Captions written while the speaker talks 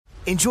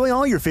Enjoy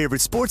all your favorite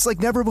sports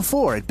like never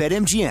before at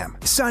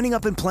BetMGM. Signing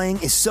up and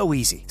playing is so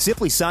easy.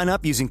 Simply sign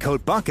up using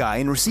code Buckeye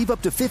and receive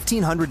up to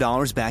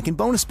 $1,500 back in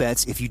bonus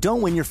bets if you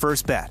don't win your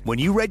first bet. When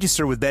you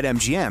register with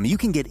BetMGM, you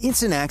can get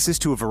instant access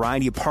to a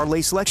variety of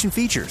parlay selection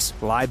features,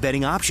 live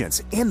betting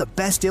options, and the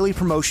best daily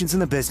promotions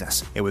in the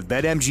business. And with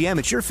BetMGM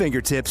at your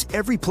fingertips,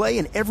 every play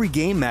and every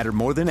game matter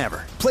more than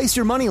ever. Place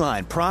your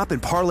moneyline, prop,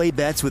 and parlay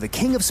bets with the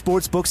king of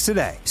sportsbooks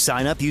today.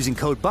 Sign up using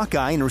code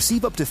Buckeye and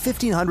receive up to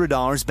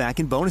 $1,500 back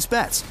in bonus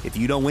bets if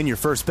you don't win your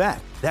first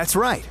bet. That's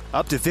right,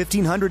 up to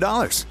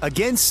 $1,500.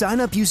 Again, sign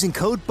up using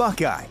code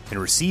Buckeye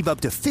and receive up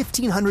to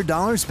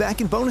 $1,500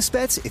 back in bonus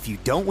bets if you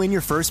don't win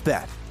your first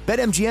bet.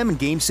 BetMGM and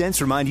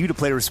GameSense remind you to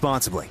play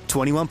responsibly.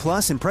 21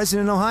 plus and present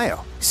in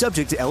Ohio.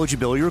 Subject to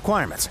eligibility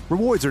requirements.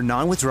 Rewards are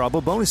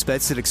non-withdrawable bonus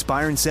bets that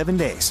expire in 7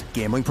 days.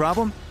 Gambling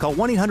problem? Call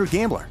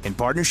 1-800-GAMBLER in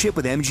partnership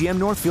with MGM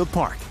Northfield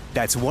Park.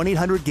 That's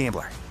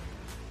 1-800-GAMBLER.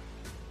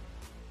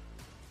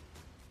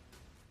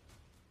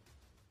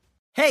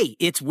 Hey,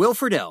 it's Will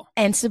Friedle.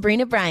 And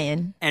Sabrina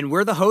Bryan. And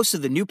we're the hosts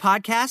of the new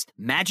podcast,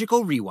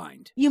 Magical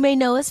Rewind. You may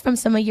know us from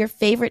some of your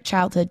favorite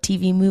childhood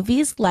TV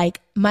movies like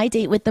My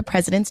Date with the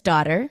President's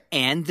Daughter.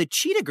 And the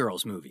Cheetah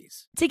Girls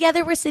movies.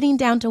 Together, we're sitting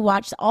down to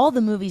watch all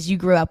the movies you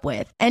grew up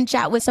with and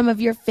chat with some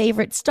of your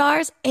favorite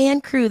stars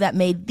and crew that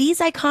made these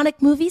iconic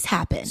movies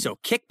happen. So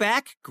kick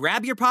back,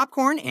 grab your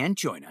popcorn, and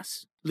join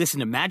us. Listen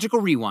to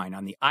Magical Rewind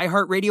on the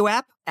iHeartRadio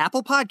app,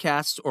 Apple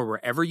Podcasts, or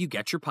wherever you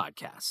get your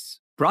podcasts.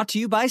 Brought to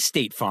you by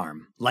State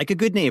Farm. Like a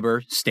good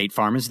neighbor, State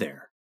Farm is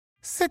there.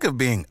 Sick of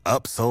being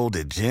upsold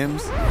at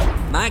gyms?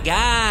 My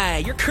guy,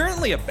 you're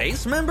currently a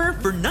base member?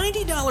 For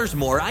 $90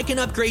 more, I can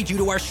upgrade you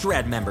to our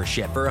Shred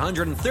membership. For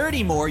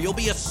 $130 more, you'll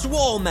be a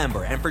Swole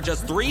member. And for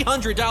just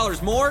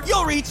 $300 more,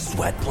 you'll reach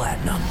Sweat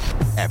Platinum.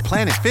 At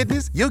Planet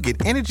Fitness, you'll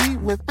get energy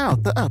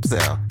without the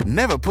upsell.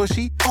 Never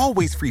pushy,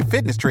 always free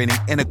fitness training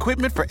and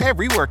equipment for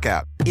every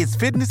workout. It's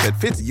fitness that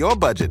fits your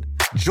budget.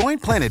 Join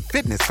Planet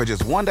Fitness for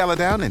just $1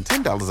 down and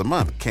 $10 a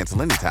month.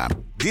 Cancel anytime.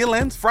 Deal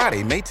ends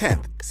Friday, May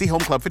 10th. See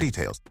Home Club for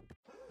details.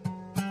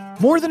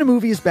 More Than a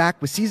Movie is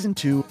back with Season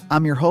 2.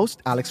 I'm your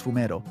host, Alex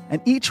Fumero. And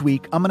each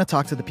week, I'm going to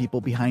talk to the people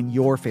behind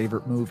your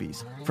favorite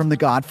movies. From The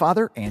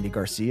Godfather, Andy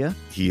Garcia.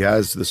 He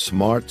has the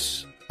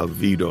smarts of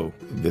Vito,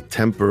 the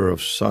temper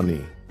of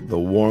Sonny, the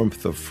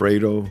warmth of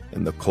Fredo,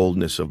 and the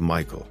coldness of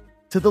Michael.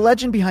 To the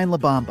legend behind La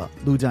Bamba,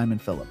 Lou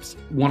Diamond Phillips.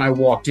 When I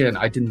walked in,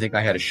 I didn't think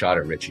I had a shot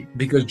at Richie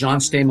because John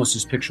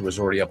Stamos' picture was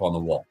already up on the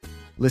wall.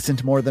 Listen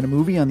to More Than a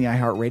Movie on the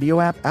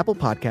iHeartRadio app, Apple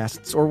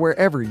Podcasts, or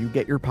wherever you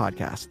get your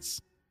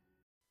podcasts.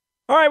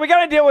 All right, we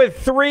got to deal with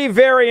three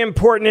very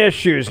important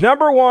issues.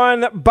 Number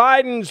one,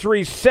 Biden's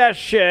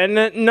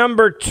recession.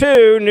 Number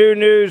two, new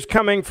news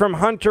coming from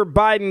Hunter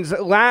Biden's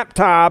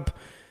laptop.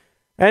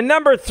 And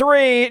number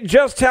three,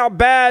 just how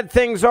bad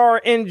things are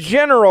in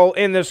general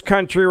in this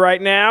country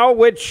right now,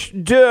 which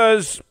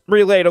does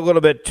relate a little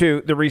bit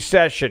to the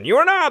recession. You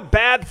want to know how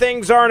bad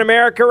things are in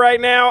America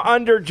right now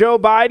under Joe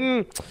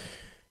Biden?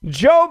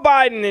 Joe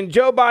Biden and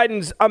Joe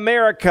Biden's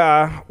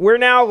America, we're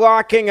now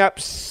locking up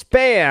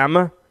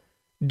spam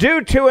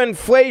due to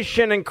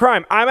inflation and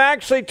crime. I'm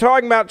actually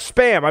talking about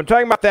spam. I'm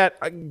talking about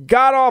that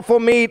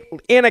god-awful meat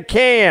in a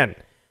can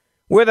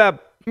with a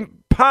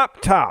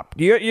pop top.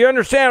 You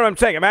understand what I'm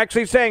saying? I'm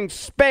actually saying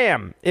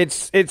spam.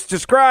 It's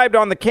described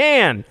on the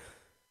can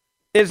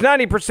is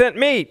 90%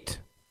 meat,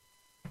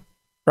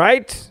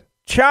 right?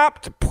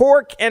 Chopped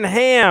pork and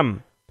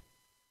ham.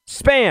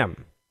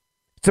 Spam.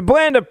 It's a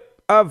blend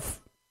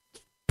of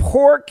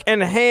pork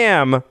and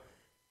ham,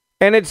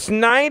 and it's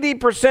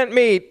 90%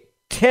 meat,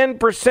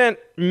 10%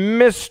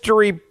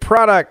 mystery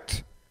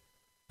product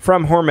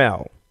from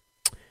Hormel.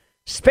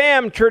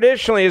 Spam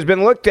traditionally has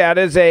been looked at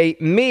as a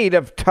meat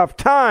of tough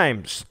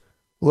times,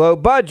 low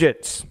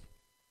budgets.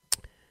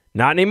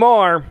 Not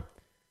anymore.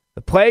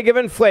 The plague of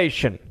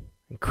inflation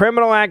and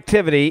criminal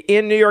activity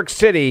in New York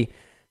City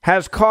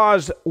has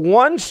caused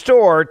one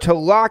store to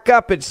lock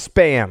up its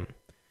spam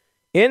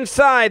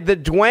inside the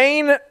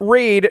Duane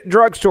Reade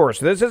drugstore.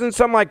 So this isn't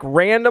some like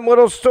random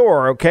little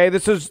store, okay?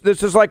 This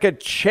is like a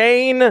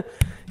chain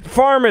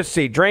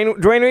pharmacy. Duane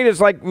Reade is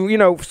like,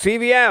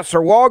 CVS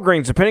or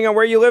Walgreens, depending on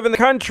where you live in the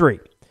country.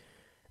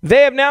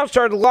 They have now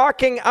started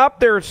locking up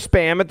their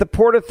spam at the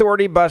Port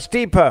Authority bus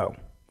depot.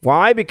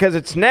 Why? Because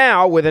it's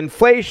now, with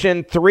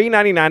inflation,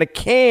 $3.99 a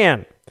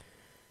can.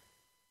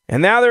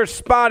 And now they're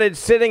spotted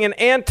sitting in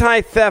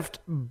anti-theft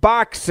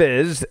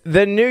boxes,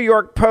 the New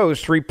York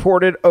Post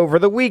reported over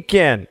the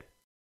weekend.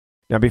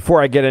 Now,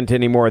 before I get into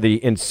any more of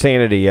the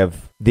insanity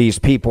of these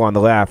people on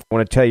the left, I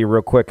want to tell you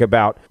real quick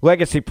about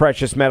legacy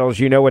precious metals.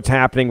 You know what's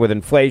happening with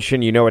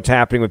inflation. You know what's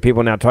happening with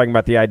people now talking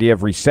about the idea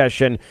of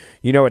recession.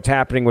 You know what's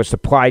happening with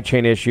supply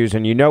chain issues.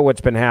 And you know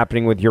what's been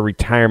happening with your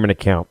retirement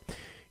account.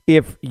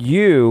 If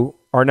you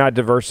are not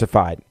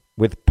diversified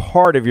with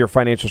part of your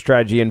financial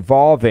strategy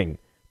involving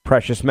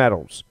precious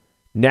metals,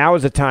 now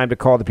is the time to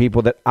call the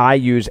people that I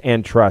use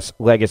and trust,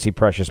 Legacy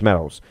Precious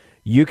Metals.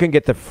 You can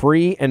get the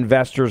free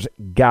investor's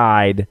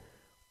guide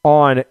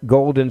on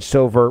gold and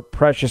silver,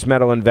 precious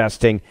metal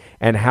investing,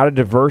 and how to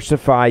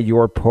diversify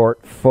your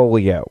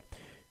portfolio.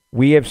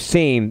 we have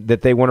seen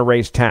that they want to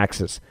raise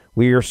taxes.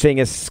 We are seeing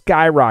a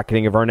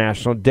skyrocketing of our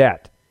national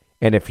debt.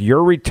 And if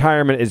your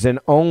retirement is in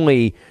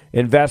only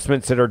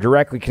investments that are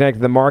directly connected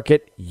to the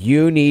market,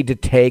 you need to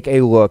take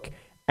a look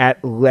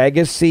at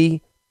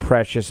Legacy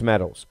Precious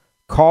Metals.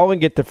 Call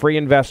and get the free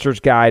investor's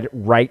guide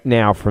right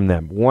now from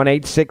them.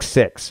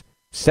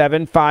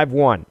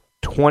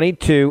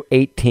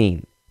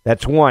 1-866-751-2218.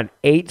 That's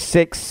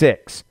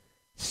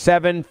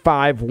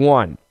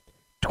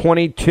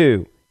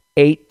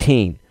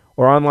 1-866-751-2218.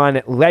 Or online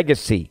at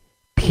Legacy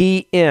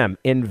PM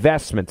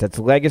Investments. That's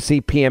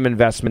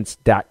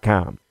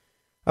LegacyPMInvestments.com.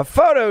 A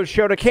photo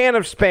showed a can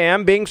of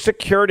Spam being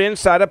secured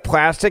inside a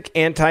plastic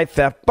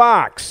anti-theft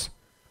box.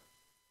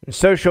 And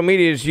social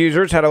media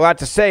users had a lot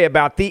to say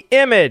about the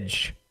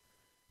image.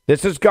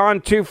 This has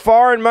gone too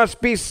far and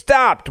must be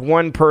stopped,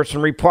 one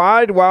person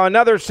replied, while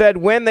another said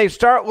when they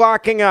start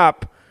locking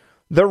up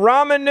the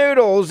ramen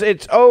noodles,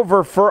 it's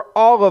over for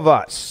all of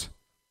us.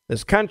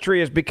 This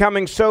country is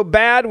becoming so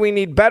bad, we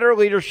need better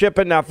leadership.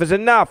 Enough is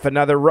enough,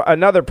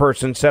 another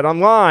person said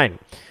online.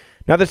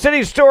 Now, the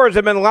city stores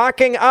have been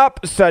locking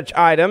up such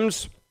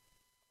items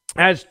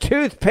as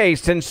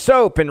toothpaste and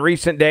soap in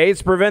recent days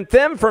to prevent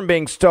them from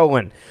being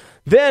stolen,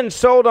 then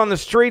sold on the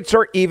streets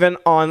or even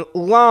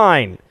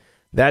online.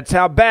 That's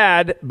how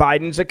bad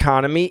Biden's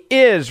economy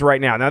is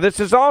right now. Now, this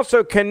is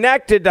also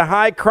connected to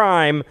high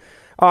crime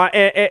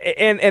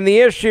and the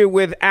issue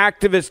with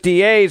activist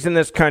DAs in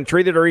this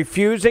country that are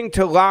refusing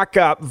to lock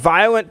up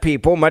violent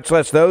people, much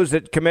less those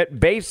that commit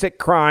basic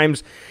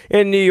crimes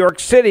in New York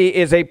City,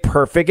 is a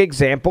perfect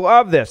example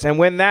of this. And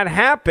when that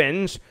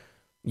happens,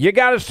 you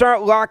got to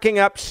start locking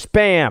up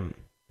spam.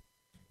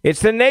 It's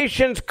the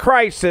nation's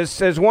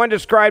crisis, as one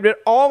described it,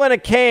 all in a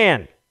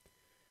can.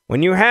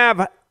 When you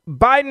have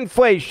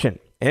Bidenflation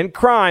and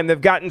crime that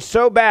have gotten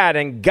so bad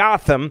in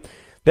Gotham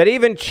that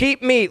even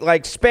cheap meat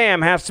like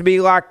Spam has to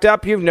be locked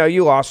up, you know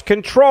you lost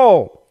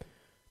control.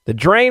 The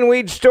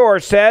Drainweed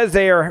store says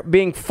they are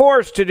being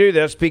forced to do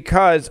this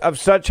because of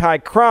such high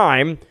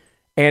crime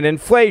and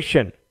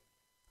inflation.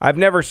 I've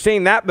never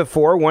seen that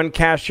before, one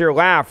cashier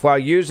laughed while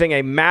using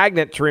a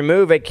magnet to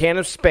remove a can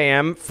of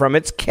Spam from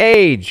its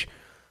cage.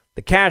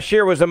 The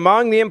cashier was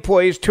among the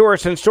employees,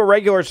 tourists, and store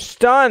regulars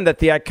stunned that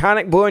the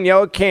iconic blue and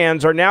yellow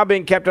cans are now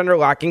being kept under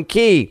lock and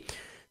key.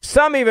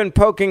 Some even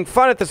poking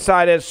fun at the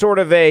site as sort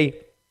of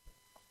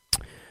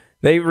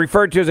they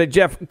referred to as a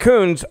Jeff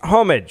Koons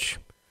homage.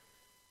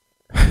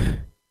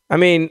 I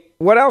mean,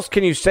 what else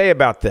can you say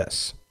about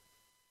this?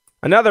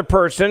 Another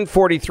person,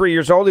 43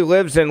 years old, who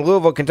lives in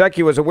Louisville,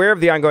 Kentucky, was aware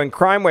of the ongoing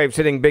crime waves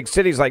hitting big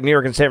cities like New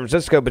York and San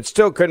Francisco, but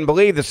still couldn't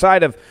believe the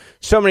sight of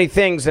so many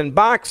things in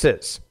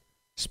boxes,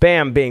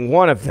 Spam being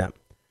one of them.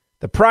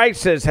 The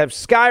prices have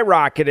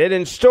skyrocketed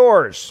in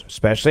stores,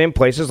 especially in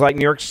places like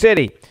New York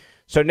City.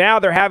 So now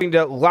they're having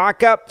to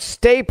lock up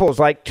staples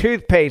like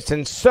toothpaste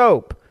and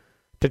soap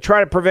to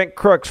try to prevent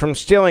crooks from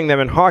stealing them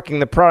and hawking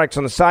the products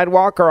on the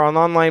sidewalk or on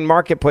online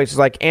marketplaces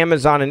like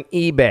Amazon and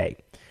eBay.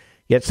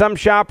 Yet some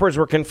shoppers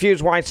were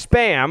confused why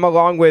Spam,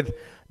 along with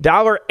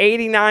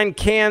 $1.89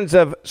 cans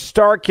of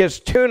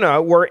Star-Kissed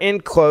tuna, were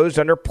enclosed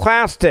under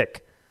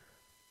plastic.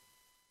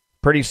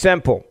 Pretty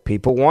simple.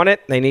 People want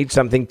it. They need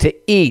something to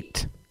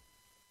eat.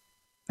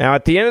 Now,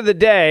 at the end of the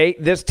day,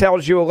 this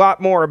tells you a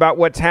lot more about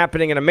what's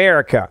happening in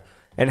America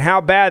and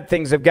how bad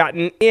things have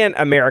gotten in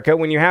America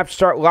when you have to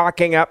start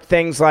locking up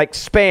things like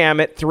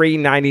Spam at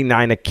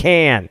 $3.99 a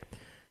can.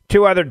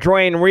 Two other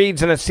Duane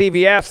Reeds and a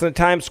CVS in the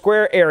Times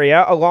Square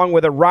area, along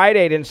with a Rite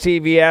Aid and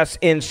CVS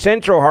in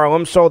Central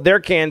Harlem, sold their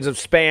cans of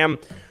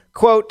Spam,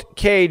 quote,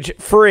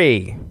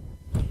 cage-free.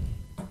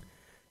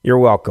 You're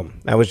welcome.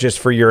 That was just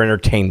for your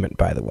entertainment,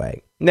 by the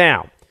way.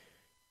 Now,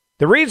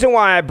 the reason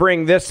why I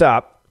bring this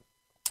up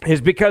is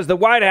because the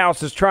White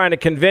House is trying to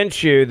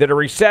convince you that a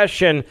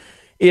recession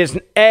is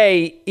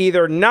A,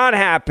 either not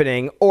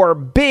happening, or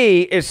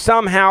B, is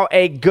somehow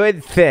a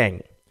good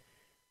thing.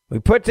 We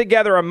put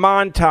together a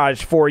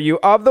montage for you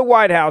of the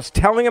White House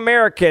telling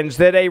Americans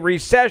that a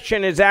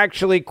recession is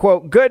actually,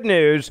 quote, good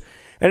news,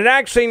 and it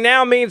actually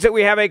now means that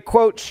we have a,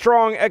 quote,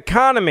 strong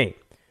economy.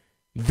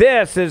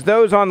 This, as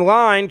those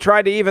online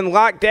tried to even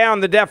lock down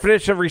the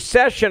definition of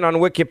recession on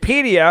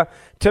Wikipedia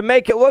to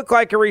make it look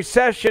like a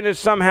recession is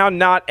somehow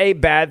not a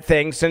bad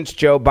thing since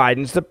Joe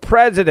Biden's the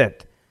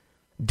president.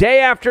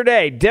 Day after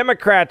day,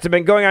 Democrats have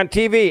been going on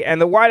TV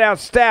and the White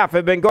House staff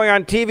have been going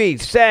on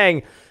TV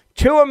saying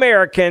to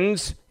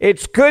Americans,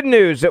 it's good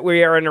news that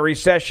we are in a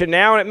recession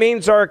now, and it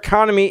means our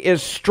economy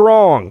is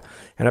strong.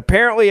 And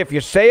apparently, if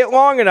you say it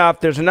long enough,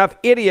 there's enough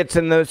idiots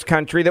in this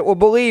country that will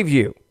believe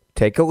you.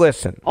 Take a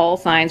listen. All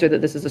signs are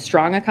that this is a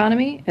strong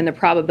economy, and the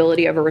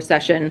probability of a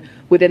recession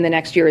within the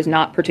next year is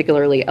not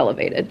particularly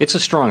elevated. It's a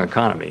strong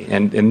economy,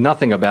 and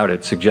nothing about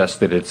it suggests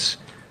that it's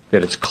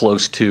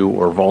close to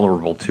or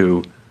vulnerable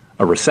to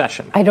a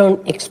recession. I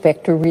don't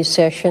expect a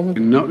recession.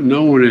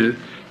 No one is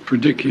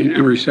predicting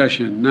a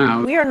recession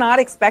now. We are not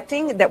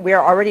expecting that we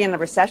are already in a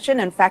recession.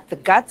 In fact, the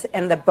guts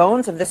and the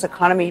bones of this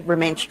economy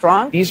remain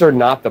strong. These are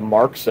not the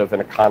marks of an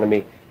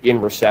economy in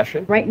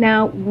recession. Right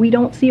now, we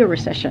don't see a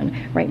recession.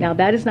 Right now,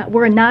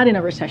 we're not in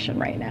a recession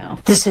right now.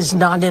 This is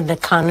not an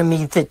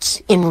economy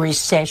that's in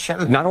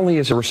recession. Not only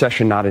is a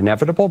recession not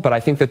inevitable, but I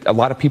think that a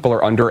lot of people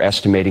are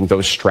underestimating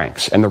those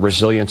strengths and the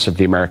resilience of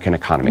the American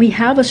economy. We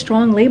have a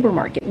strong labor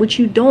market, which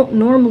you don't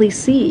normally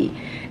see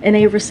in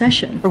a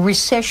recession. A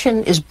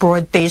recession is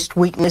broad-based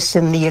weakness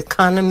in the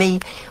economy.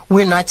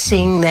 We're not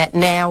seeing that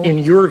now. In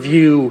your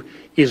view,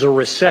 is a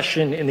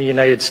recession in the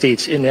United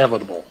States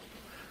inevitable?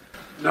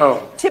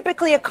 No.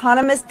 Typically,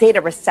 economists date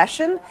a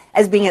recession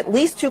as being at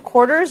least 2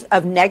 quarters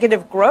of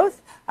negative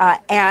growth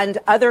and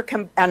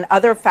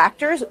other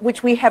factors,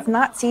 which we have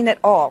not seen at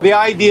all. The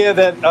idea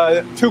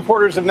that 2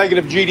 quarters of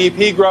negative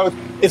GDP growth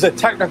is a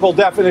technical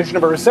definition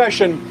of a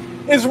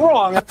recession is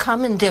wrong. A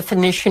common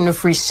definition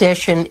of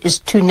recession is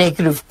 2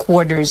 negative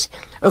quarters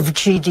of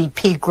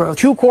GDP growth.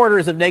 2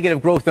 quarters of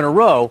negative growth in a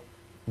row,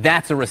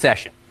 that's a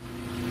recession.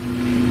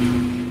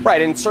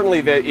 Right, and certainly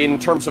in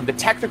terms of the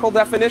technical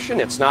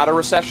definition, it's not a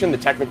recession. The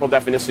technical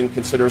definition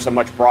considers a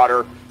much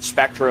broader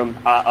spectrum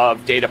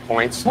of data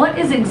points. What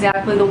is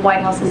exactly the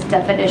White House's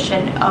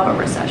definition of a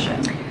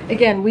recession?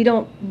 Again,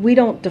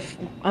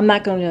 I'm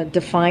not going to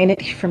define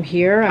it from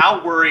here.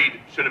 How worried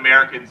should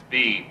Americans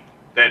be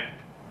that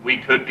we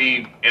could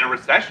be in a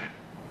recession?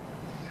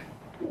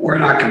 We're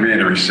not going to be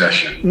in a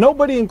recession.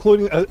 Nobody,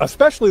 including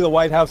especially the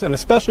White House and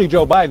especially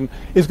Joe Biden,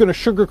 is going to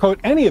sugarcoat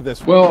any of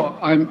this. Well,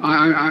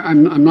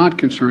 I'm not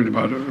concerned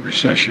about a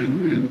recession,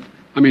 and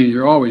I mean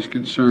you're always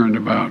concerned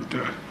about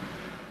a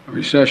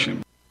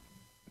recession.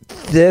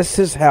 This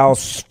is how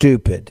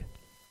stupid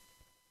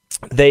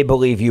they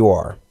believe you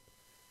are.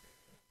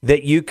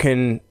 That you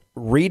can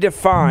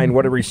redefine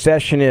what a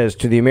recession is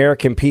to the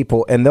American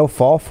people, and they'll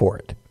fall for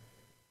it.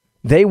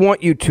 They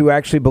want you to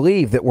actually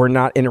believe that we're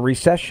not in a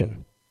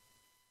recession.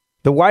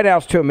 The White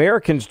House to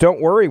Americans,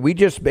 don't worry, we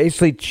just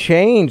basically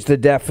changed the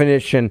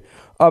definition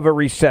of a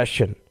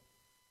recession,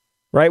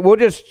 right? We'll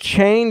just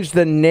change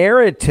the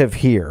narrative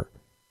here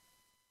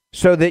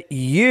so that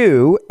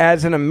you,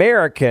 as an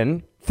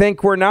American,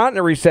 think we're not in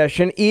a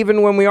recession,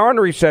 even when we are in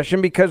a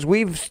recession, because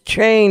we've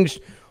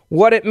changed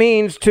what it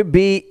means to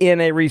be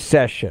in a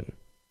recession.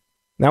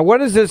 Now, what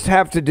does this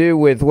have to do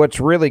with what's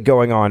really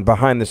going on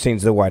behind the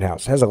scenes of the White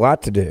House? It has a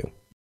lot to do.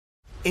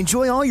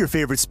 Enjoy all your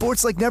favorite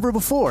sports like never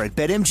before at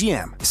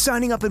BetMGM.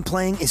 Signing up and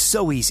playing is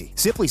so easy.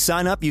 Simply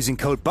sign up using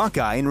code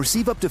Buckeye and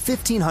receive up to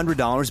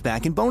 $1,500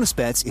 back in bonus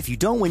bets if you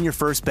don't win your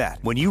first bet.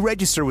 When you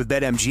register with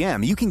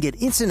BetMGM, you can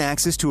get instant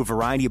access to a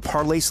variety of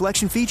parlay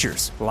selection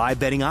features, live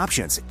betting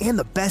options, and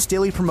the best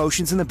daily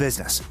promotions in the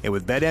business. And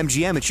with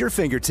BetMGM at your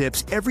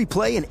fingertips, every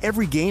play and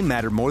every game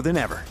matter more than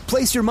ever.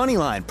 Place your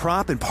moneyline,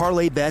 prop, and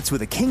parlay bets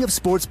with the king of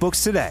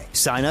sportsbooks today.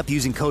 Sign up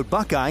using code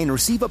Buckeye and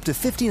receive up to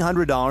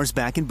 $1,500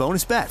 back in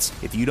bonus bets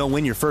if you don't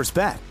win your first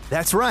bet.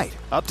 That's right,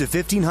 up to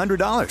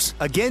 $1,500.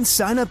 Again,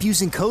 sign up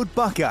using code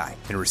Buckeye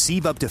and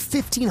receive up to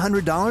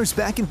 $1,500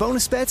 back in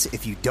bonus bets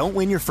if you don't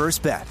win your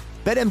first bet.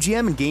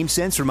 BetMGM and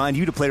GameSense remind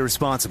you to play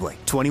responsibly.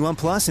 21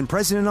 plus and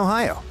present in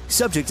Ohio.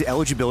 Subject to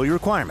eligibility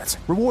requirements.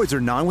 Rewards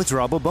are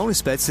non-withdrawable bonus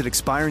bets that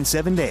expire in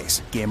 7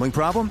 days. Gambling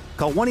problem?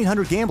 Call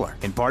 1-800-GAMBLER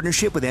in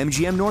partnership with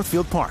MGM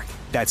Northfield Park.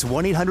 That's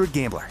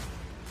 1-800-GAMBLER.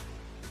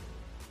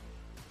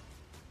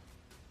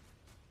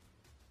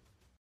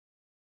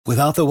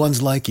 Without the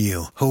ones like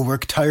you, who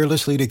work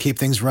tirelessly to keep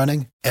things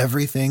running,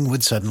 everything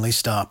would suddenly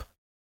stop.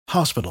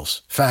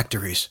 Hospitals,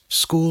 factories,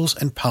 schools,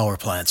 and power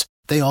plants,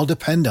 they all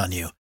depend on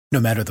you. No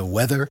matter the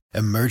weather,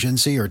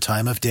 emergency, or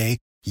time of day,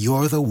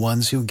 you're the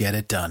ones who get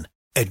it done.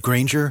 At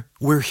Grainger,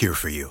 we're here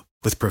for you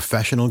with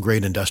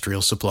professional-grade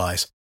industrial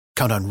supplies.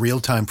 Count on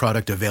real-time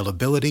product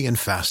availability and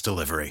fast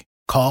delivery.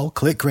 Call,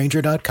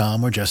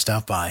 clickgrainger.com, or just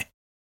stop by.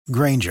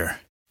 Grainger,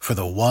 for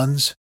the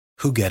ones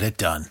who get it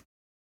done.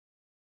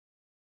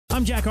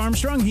 I'm Jack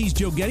Armstrong. He's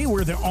Joe Getty.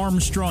 We're the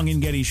Armstrong and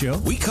Getty Show.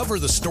 We cover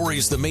the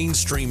stories the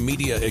mainstream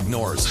media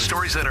ignores.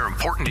 Stories that are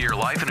important to your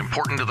life and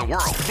important to the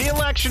world. The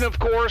election, of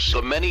course.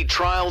 The many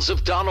trials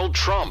of Donald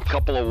Trump.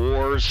 Couple of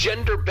wars.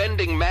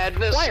 Gender-bending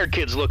madness. Why are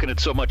kids looking at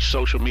so much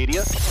social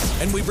media?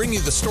 And we bring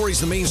you the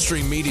stories the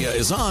mainstream media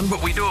is on,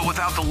 but we do it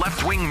without the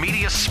left-wing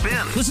media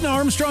spin. Listen to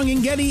Armstrong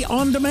and Getty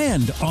on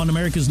demand on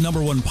America's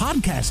 #1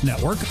 podcast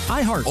network,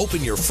 iHeart.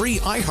 Open your free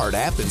iHeart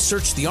app and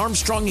search The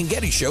Armstrong and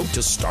Getty Show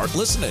to start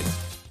listening.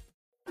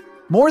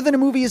 More Than a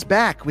Movie is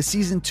back with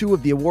Season 2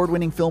 of the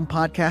award-winning film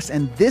podcast,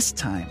 and this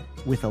time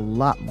with a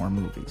lot more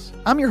movies.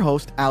 I'm your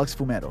host, Alex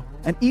Fumero,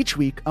 and each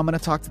week I'm going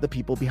to talk to the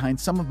people behind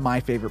some of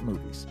my favorite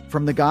movies.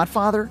 From The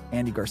Godfather,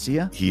 Andy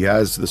Garcia. He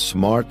has the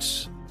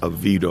smarts of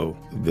Vito,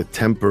 the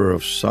temper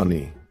of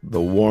Sonny, the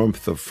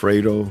warmth of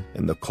Fredo,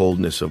 and the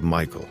coldness of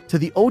Michael. To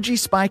the OG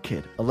Spy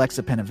Kid,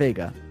 Alexa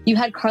Penavega. You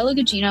had Carla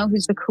Gugino,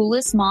 who's the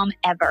coolest mom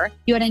ever.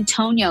 You had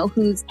Antonio,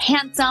 who's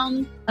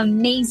handsome,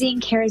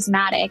 amazing,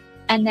 charismatic.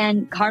 And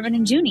then Carmen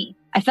and Junie.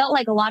 I felt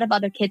like a lot of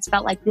other kids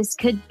felt like this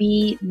could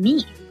be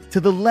me. To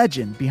the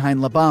legend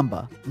behind La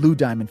Bamba, Lou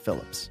Diamond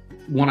Phillips.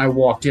 When I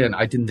walked in,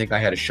 I didn't think I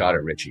had a shot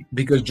at Richie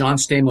because John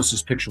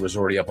Stamos' picture was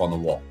already up on the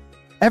wall.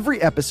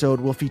 Every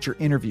episode will feature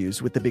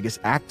interviews with the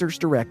biggest actors,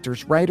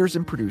 directors, writers,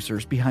 and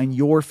producers behind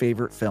your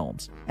favorite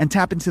films and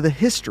tap into the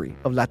history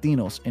of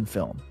Latinos in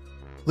film.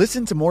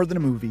 Listen to More Than a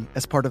Movie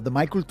as part of the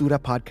My Cultura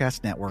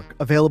Podcast Network,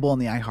 available on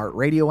the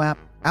iHeartRadio app,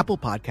 Apple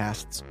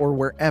Podcasts, or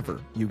wherever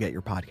you get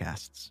your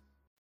podcasts.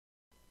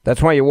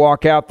 That's why you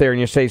walk out there and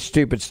you say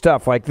stupid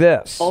stuff like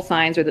this. All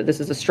signs are that this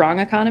is a strong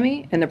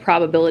economy, and the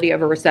probability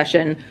of a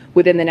recession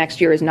within the next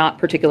year is not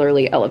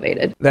particularly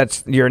elevated.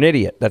 You're an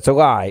idiot. That's a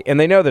lie. And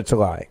they know that's a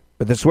lie.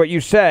 But this is what you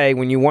say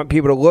when you want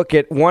people to look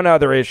at one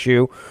other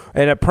issue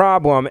and a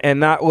problem and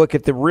not look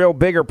at the real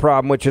bigger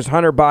problem, which is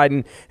Hunter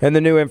Biden and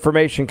the new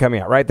information coming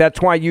out, right? That's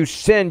why you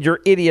send your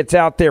idiots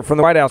out there from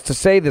the White House to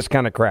say this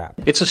kind of crap.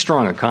 It's a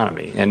strong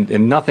economy, and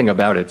nothing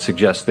about it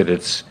suggests that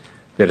it's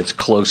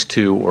close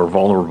to or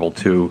vulnerable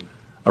to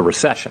a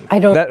recession.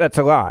 That's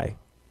a lie,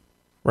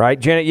 right?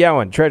 Janet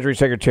Yellen, Treasury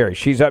Secretary,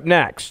 she's up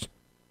next.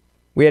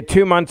 We had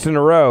 2 months in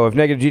a row of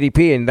negative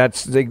GDP, and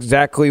that's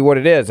exactly what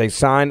it is, a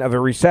sign of a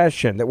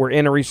recession, that we're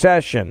in a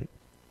recession.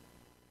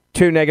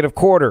 2 negative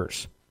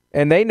quarters.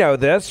 And they know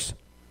this,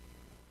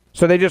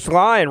 so they just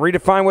lie and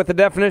redefine what the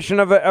definition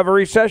of a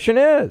recession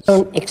is.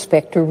 Don't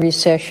expect a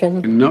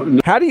recession. No.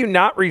 How do you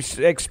not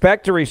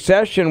expect a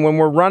recession when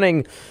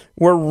rolling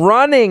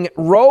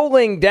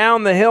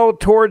down the hill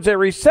towards a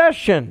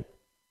recession?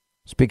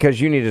 It's because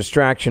you need a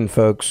distraction,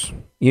 folks.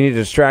 You need a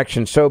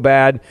distraction so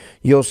bad,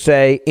 you'll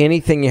say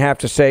anything you have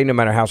to say, no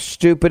matter how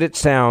stupid it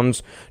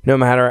sounds, no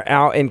matter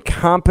how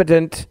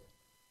incompetent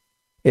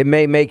it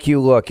may make you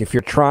look, if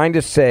you're trying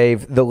to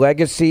save the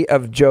legacy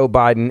of Joe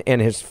Biden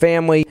and his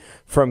family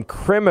from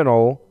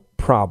criminal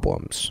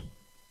problems.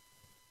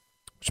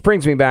 Which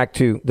brings me back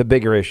to the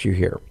bigger issue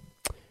here.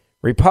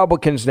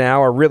 Republicans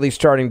now are really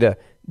starting to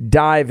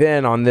dive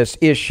in on this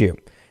issue.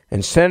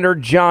 And Senator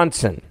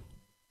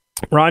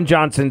Ron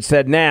Johnson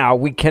said now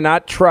we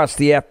cannot trust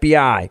the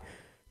FBI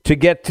to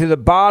get to the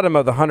bottom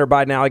of the Hunter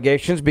Biden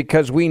allegations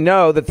because we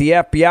know that the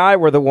FBI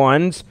were the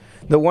ones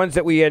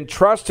that we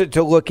entrusted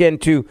to look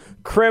into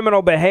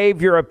criminal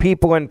behavior of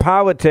people in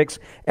politics.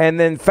 And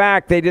in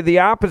fact, they did the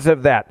opposite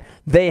of that.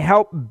 They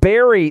helped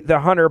bury the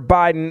Hunter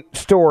Biden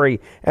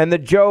story and the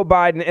Joe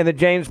Biden and the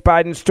James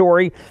Biden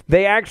story.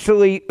 They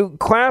actually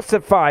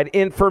classified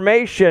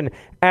information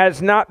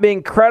as not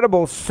being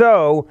credible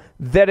so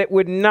that it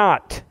would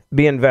not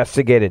be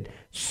investigated,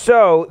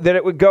 so that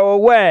it would go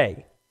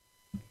away.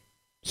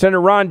 Senator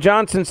Ron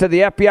Johnson said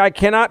the FBI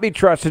cannot be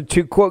trusted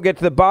to, quote, get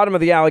to the bottom of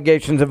the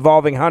allegations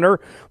involving Hunter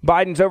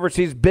Biden's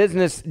overseas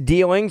business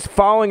dealings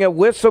following a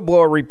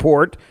whistleblower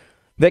report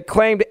that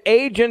claimed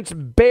agents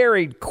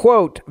buried,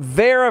 quote,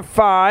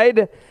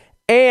 verified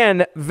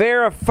and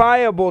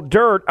verifiable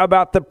dirt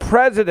about the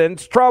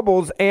president's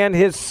troubles and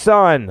his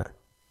son.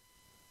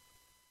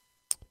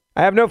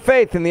 I have no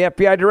faith in the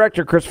FBI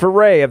director, Christopher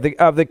Wray,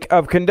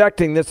 of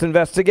conducting this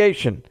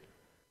investigation.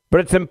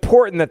 But it's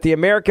important that the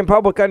American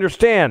public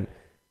understand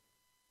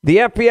the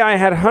FBI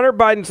had Hunter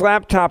Biden's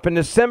laptop in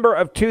December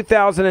of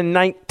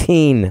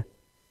 2019.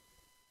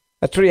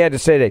 That's what he had to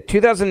say today.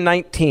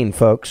 2019,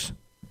 folks.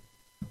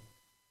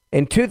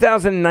 In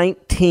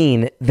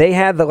 2019, they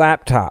had the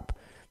laptop.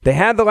 They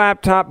had the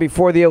laptop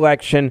before the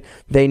election.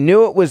 They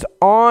knew it was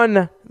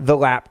on the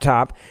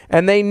laptop,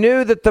 and they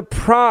knew that the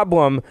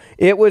problem,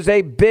 it was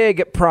a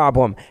big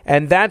problem.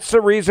 And that's the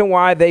reason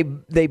why they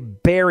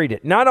buried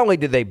it. Not only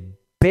did they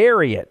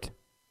bury it,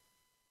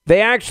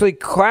 they actually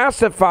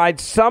classified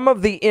some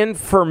of the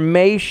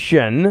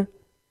information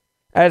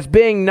as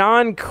being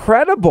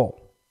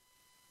non-credible,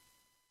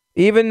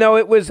 even though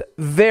it was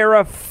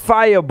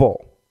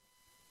verifiable.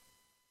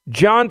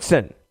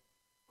 Johnson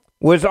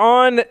was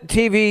on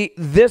TV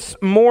this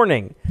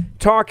morning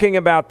talking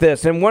about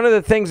this. And one of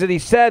the things that he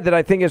said that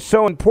I think is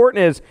so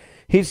important is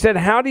he said,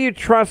 how do you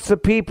trust the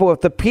people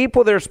if the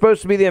people that are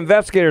supposed to be the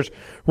investigators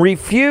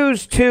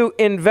refuse to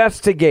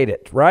investigate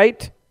it,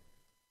 right?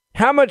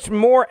 How much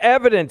more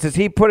evidence, as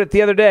he put it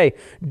the other day,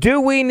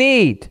 do we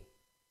need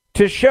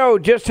to show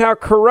just how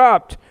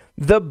corrupt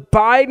the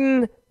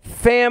Biden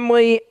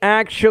family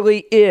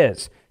actually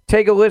is?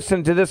 Take a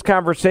listen to this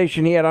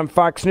conversation he had on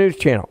Fox News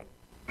Channel.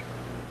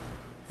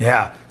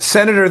 Yeah.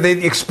 Senator,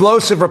 the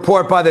explosive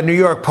report by the New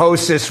York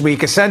Post this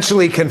week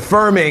essentially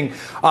confirming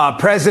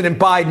President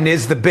Biden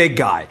is the big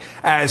guy,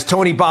 as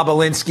Tony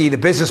Bobolinsky, the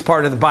business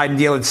partner of the Biden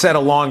deal, had said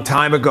a long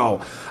time ago.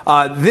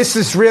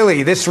 This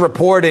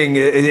reporting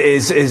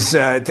is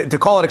to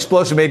call it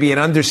explosive may be an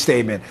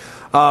understatement.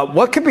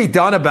 What can be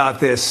done about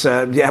this?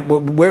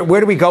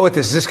 Where do we go with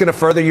this? Is this going to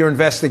further your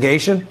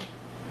investigation?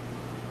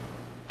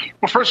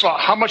 Well, first of all,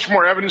 how much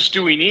more evidence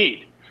do we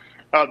need?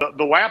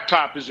 The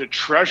laptop is a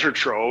treasure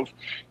trove.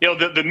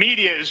 The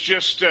media is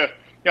just,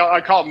 I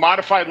call it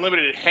modified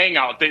limited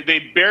hangout.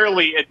 They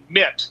barely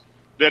admit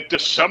that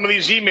some of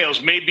these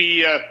emails may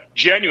be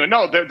genuine.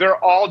 No,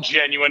 they're all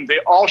genuine. They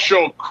all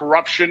show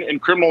corruption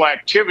and criminal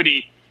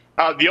activity.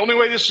 The only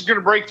way this is going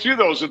to break through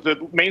those is that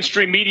the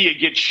mainstream media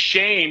gets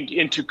shamed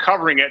into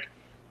covering it.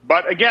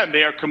 But again,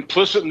 they are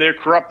complicit and they're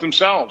corrupt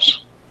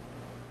themselves.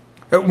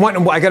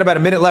 I got about a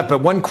minute left,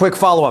 but one quick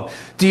follow-up.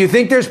 Do you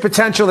think there's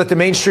potential that the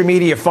mainstream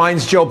media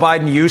finds Joe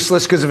Biden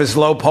useless because of his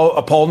low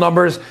poll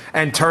numbers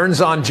and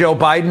turns on Joe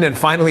Biden and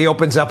finally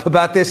opens up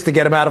about this to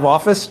get him out of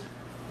office?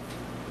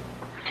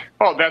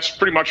 Oh, that's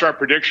pretty much our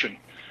prediction.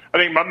 I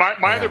think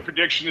my other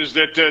prediction is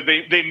that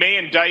they may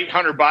indict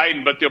Hunter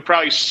Biden, but they'll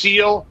probably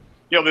seal,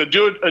 they'll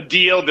do a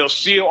deal, they'll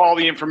seal all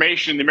the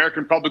information. The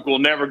American public will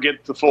never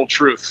get the full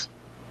truth.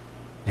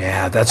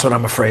 Yeah, that's what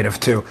I'm afraid of,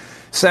 too.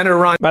 Senator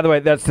Ron. By the way,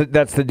 that's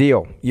the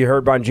deal. You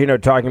heard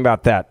Bongino talking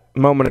about that a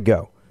moment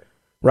ago,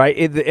 right?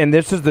 And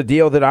this is the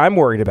deal that I'm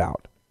worried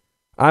about.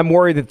 I'm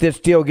worried that this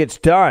deal gets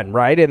done,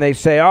 right? And they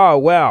say, oh,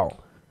 well,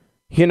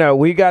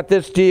 we got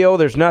this deal.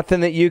 There's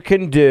nothing that you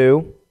can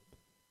do,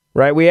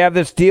 right? We have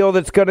this deal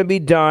that's going to be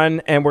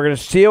done, and we're going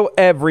to seal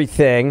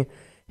everything.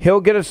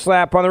 He'll get a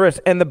slap on the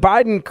wrist. And the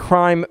Biden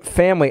crime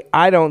family,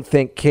 I don't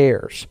think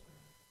cares.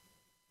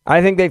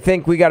 I think they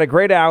think we got a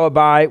great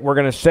alibi. We're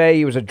going to say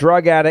he was a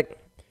drug addict.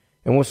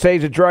 And we'll say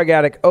he's a drug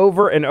addict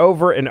over and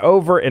over and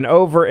over and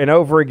over and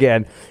over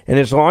again. And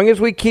as long as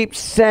we keep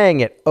saying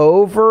it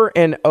over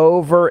and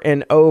over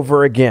and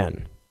over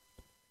again,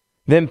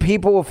 then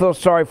people will feel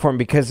sorry for him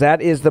because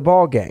that is the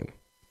ball game.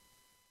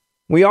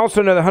 We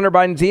also know that Hunter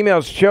Biden's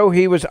emails show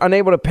he was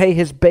unable to pay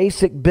his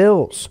basic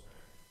bills.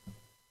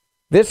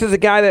 This is a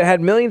guy that had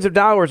millions of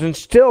dollars and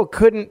still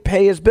couldn't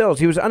pay his bills.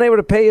 He was unable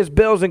to pay his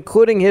bills,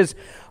 including his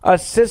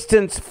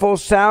assistant's full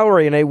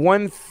salary and a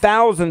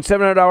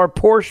 $1,700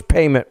 Porsche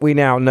payment, we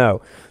now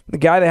know. The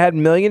guy that had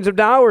millions of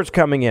dollars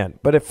coming in.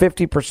 But if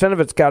 50% of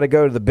it's got to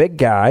go to the big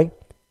guy,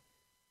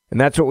 and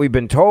that's what we've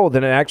been told,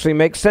 then it actually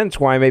makes sense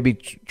why he may be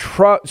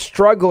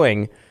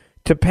struggling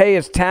to pay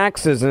his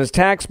taxes and his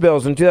tax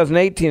bills in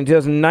 2018 and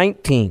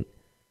 2019.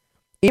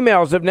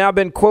 Emails have now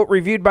been, quote,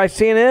 reviewed by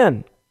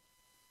CNN.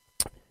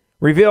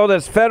 Revealed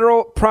as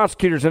federal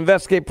prosecutors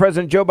investigate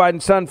President Joe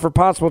Biden's son for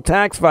possible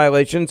tax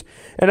violations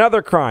and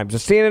other crimes. A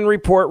CNN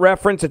report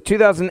referenced a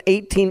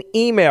 2018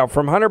 email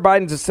from Hunter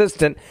Biden's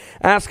assistant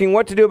asking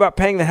what to do about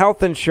paying the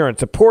health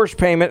insurance, a Porsche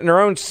payment, and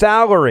her own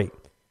salary.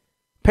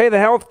 Pay the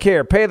health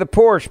care, pay the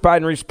Porsche,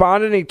 Biden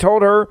responded, and he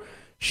told her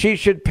she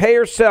should pay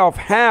herself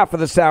half of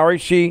the salary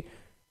she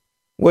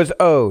was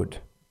owed.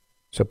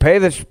 So pay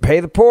the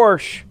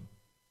Porsche,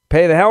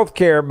 pay the health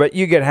care, but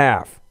you get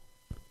half.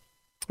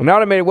 An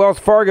automated Wells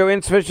Fargo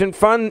insufficient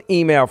fund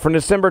email from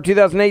December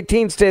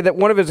 2018 stated that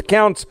one of his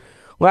accounts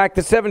lacked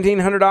the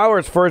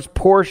 $1,700 for his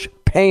Porsche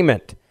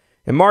payment.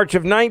 In March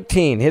of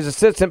 19, his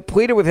assistant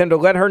pleaded with him to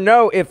let her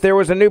know if there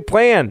was a new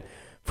plan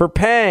for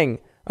paying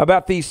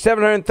about the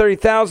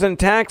 $730,000 in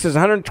taxes,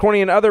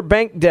 $120,000 in other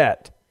bank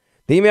debt.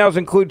 The emails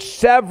include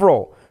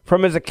several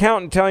from his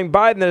accountant telling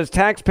Biden that his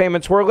tax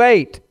payments were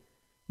late.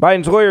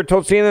 Biden's lawyer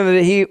told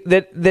CNN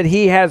that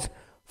he has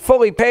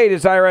fully paid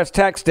his IRS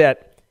tax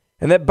debt,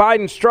 and that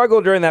Biden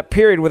struggled during that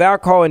period with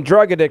alcohol and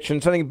drug addiction,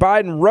 something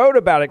Biden wrote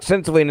about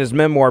extensively in his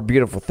memoir,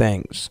 Beautiful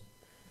Things.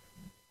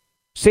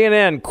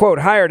 CNN, quote,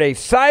 hired a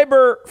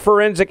cyber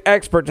forensic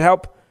expert to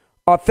help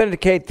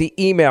authenticate the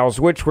emails,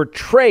 which were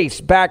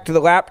traced back to the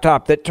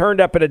laptop that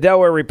turned up at a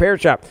Delaware repair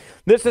shop.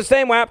 This is the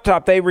same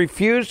laptop they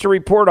refused to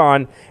report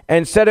on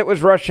and said it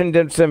was Russian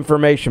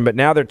disinformation, but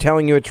now they're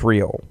telling you it's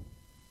real.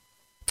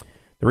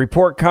 The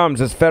report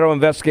comes as federal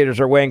investigators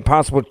are weighing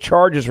possible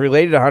charges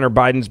related to Hunter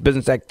Biden's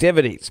business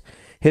activities.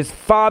 His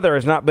father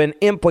has not been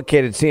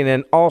implicated.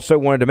 CNN also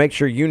wanted to make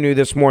sure you knew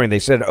this morning. They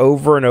said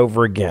over and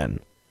over again.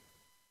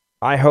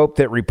 I hope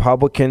that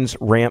Republicans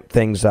ramp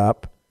things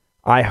up.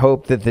 I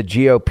hope that the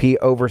GOP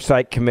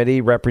Oversight Committee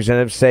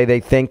representatives say they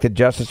think the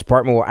Justice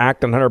Department will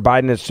act on Hunter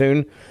Biden as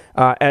soon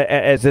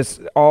as this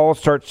all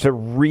starts to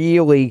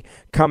really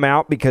come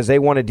out because they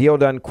want a deal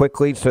done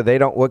quickly so they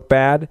don't look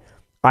bad.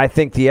 I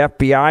think the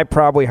FBI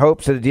probably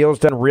hopes that the deal's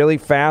done really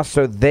fast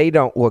so they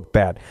don't look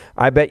bad.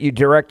 I bet you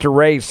Director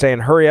Wray's saying,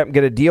 hurry up and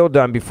get a deal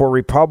done before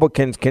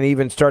Republicans can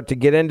even start to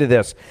get into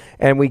this.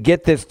 And we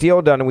get this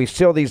deal done and we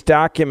seal these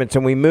documents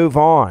and we move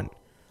on.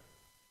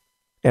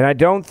 And I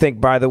don't think,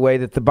 by the way,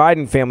 that the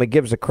Biden family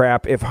gives a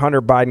crap if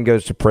Hunter Biden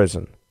goes to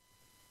prison.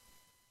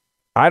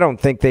 I don't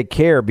think they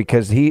care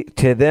because he,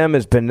 to them,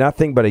 has been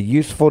nothing but a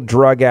useful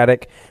drug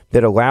addict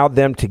that allowed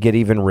them to get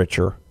even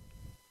richer.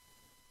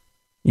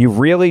 You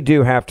really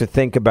do have to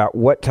think about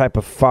what type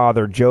of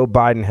father Joe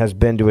Biden has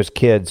been to his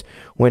kids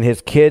when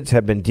his kids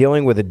have been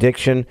dealing with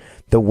addiction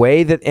the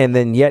way that, and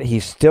then yet he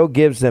still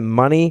gives them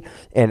money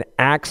and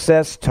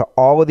access to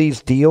all of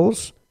these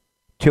deals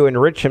to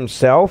enrich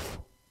himself.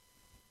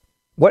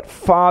 What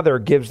father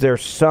gives their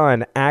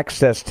son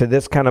access to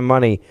this kind of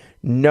money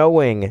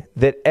knowing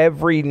that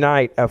every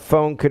night a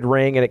phone could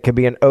ring and it could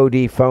be an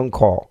OD phone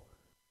call?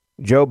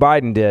 Joe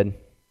Biden did.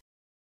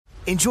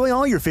 Enjoy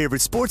all your favorite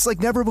sports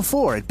like never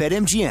before at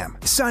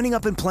BetMGM. Signing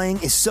up and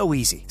playing is so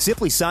easy.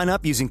 Simply sign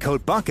up using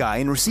code Buckeye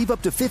and receive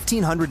up to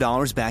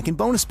 $1,500 back in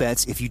bonus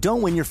bets if you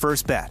don't win your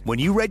first bet. When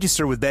you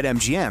register with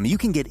BetMGM, you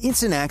can get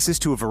instant access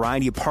to a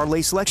variety of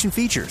parlay selection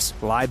features,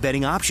 live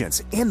betting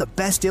options, and the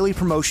best daily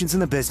promotions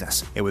in the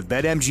business. And with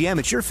BetMGM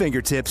at your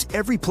fingertips,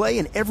 every play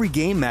and every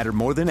game matter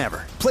more than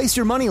ever. Place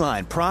your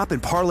moneyline, prop,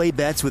 and parlay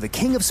bets with the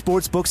king of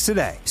sportsbooks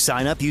today.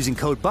 Sign up using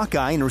code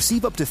Buckeye and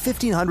receive up to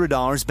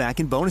 $1,500 back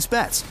in bonus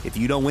bets if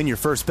you don't win your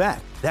first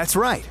bet. That's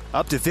right,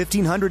 up to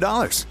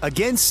 $1,500.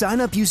 Again, sign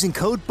up using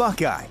code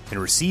Buckeye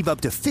and receive up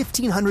to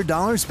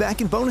 $1,500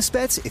 back in bonus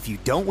bets if you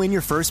don't win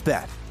your first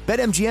bet.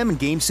 BetMGM and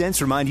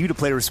GameSense remind you to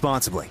play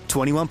responsibly.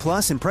 21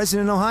 plus and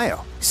present in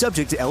Ohio.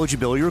 Subject to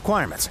eligibility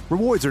requirements.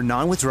 Rewards are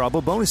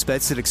non-withdrawable bonus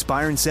bets that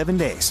expire in 7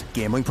 days.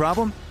 Gambling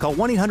problem? Call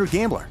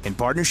 1-800-GAMBLER in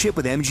partnership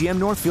with MGM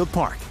Northfield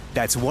Park.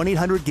 That's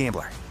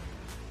 1-800-GAMBLER.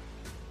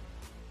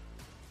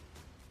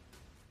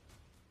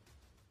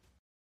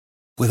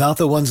 Without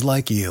the ones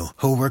like you,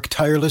 who work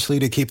tirelessly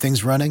to keep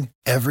things running,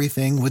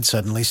 everything would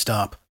suddenly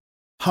stop.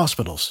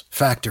 Hospitals,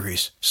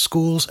 factories,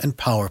 schools, and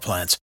power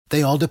plants,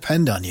 they all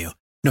depend on you.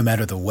 No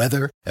matter the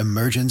weather,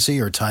 emergency,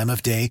 or time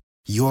of day,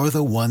 you're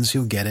the ones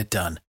who get it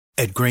done.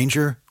 At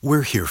Grainger,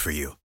 we're here for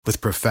you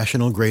with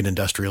professional-grade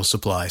industrial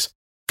supplies.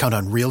 Count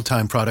on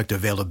real-time product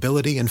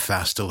availability and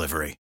fast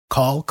delivery.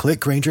 Call, click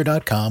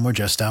Grainger.com, or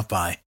just stop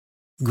by.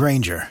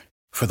 Grainger,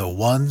 for the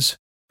ones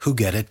who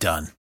get it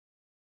done.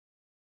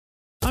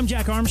 I'm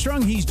Jack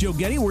Armstrong. He's Joe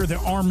Getty. We're the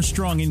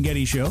Armstrong and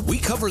Getty Show. We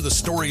cover the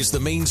stories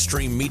the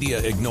mainstream media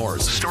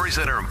ignores. Stories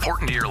that are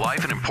important to your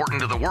life and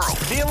important to the world.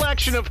 The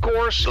election, of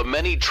course. The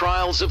many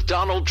trials of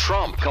Donald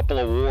Trump. Couple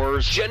of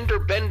wars.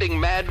 Gender-bending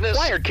madness.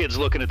 Why are kids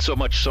looking at so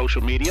much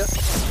social media?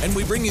 And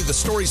we bring you the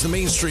stories the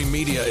mainstream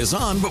media is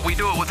on, but we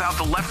do it without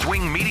the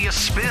left-wing media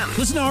spin.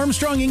 Listen to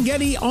Armstrong and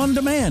Getty on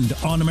demand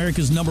on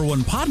America's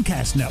 #1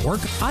 podcast network,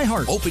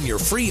 iHeart. Open your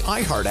free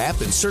iHeart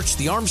app and search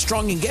The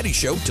Armstrong and Getty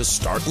Show to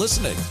start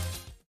listening.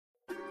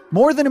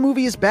 More Than a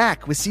Movie is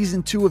back with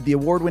season 2 of the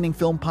award-winning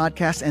film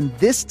podcast, and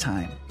this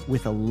time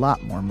with a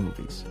lot more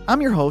movies. I'm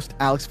your host,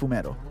 Alex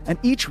Fumero, and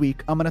each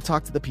week I'm going to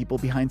talk to the people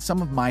behind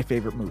some of my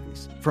favorite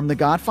movies. From The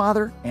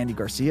Godfather, Andy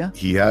Garcia.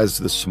 He has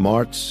the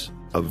smarts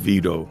of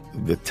Vito,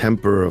 the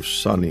temper of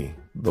Sonny,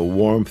 the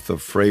warmth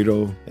of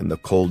Fredo, and the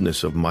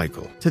coldness of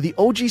Michael. To the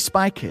OG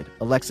Spy Kid,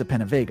 Alexa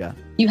Penavega.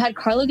 You had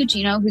Carla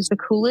Gugino, who's the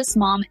coolest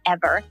mom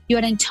ever. You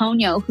had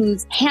Antonio,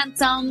 who's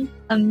handsome,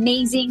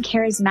 amazing,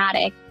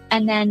 charismatic.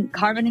 And then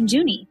Carmen and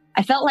Junie.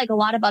 I felt like a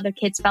lot of other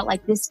kids felt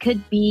like this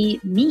could be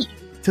me.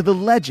 To the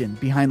legend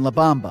behind La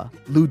Bamba,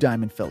 Lou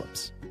Diamond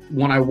Phillips.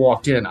 When I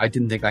walked in, I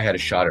didn't think I had a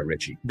shot at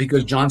Richie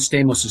because John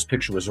Stamos'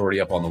 picture was already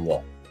up on the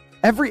wall.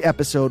 Every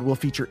episode will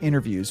feature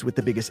interviews with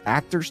the biggest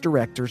actors,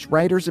 directors,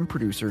 writers, and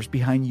producers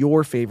behind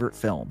your favorite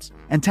films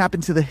and tap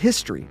into the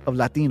history of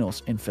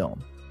Latinos in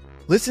film.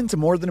 Listen to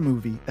More Than a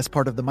Movie as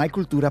part of the My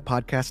Cultura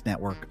podcast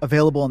network,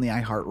 available on the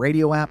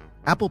iHeartRadio app,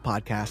 Apple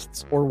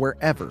Podcasts, or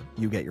wherever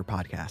you get your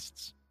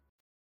podcasts.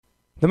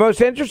 The most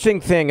interesting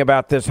thing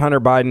about this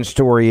Hunter Biden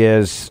story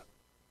is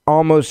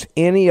almost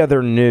any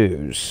other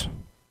news,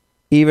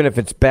 even if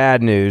it's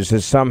bad news,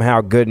 is somehow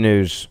good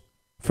news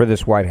for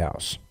this White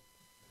House.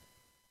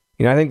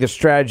 You know, I think the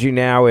strategy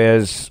now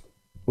is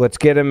let's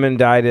get him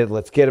indicted,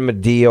 let's get him a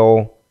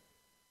deal,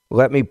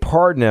 let me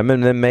pardon him,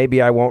 and then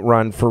maybe I won't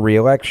run for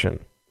re-election.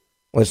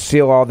 Let's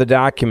seal all the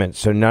documents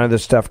so none of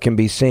this stuff can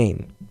be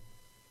seen.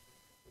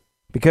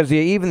 Because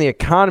even the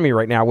economy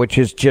right now, which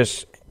is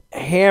just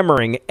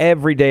hammering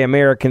everyday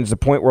Americans to the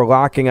point we're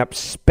locking up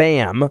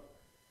spam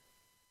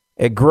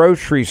at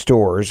grocery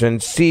stores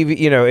and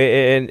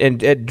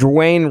and at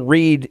Duane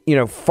Reade,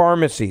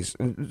 pharmacies.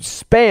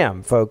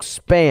 Spam, folks,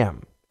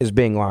 spam is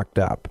being locked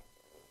up.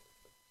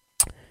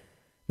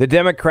 The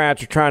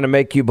Democrats are trying to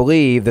make you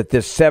believe that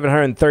this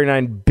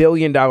 $739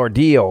 billion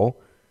deal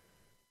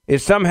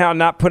is somehow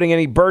not putting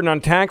any burden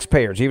on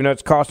taxpayers, even though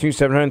it's costing you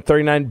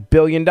 $739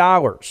 billion.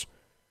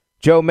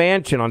 Joe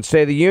Manchin on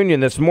State of the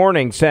Union this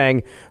morning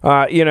saying,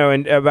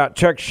 and about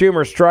Chuck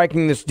Schumer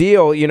striking this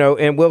deal,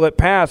 and will it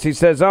pass? He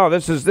says,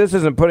 this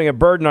isn't putting a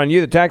burden on you,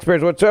 the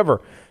taxpayers,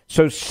 whatsoever.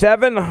 So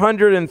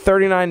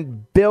 $739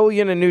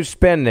 billion in new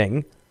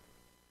spending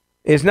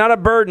is not a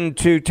burden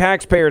to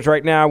taxpayers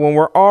right now when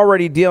we're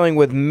already dealing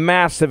with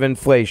massive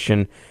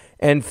inflation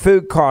and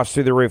food costs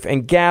through the roof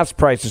and gas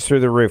prices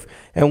through the roof.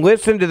 And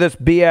listen to this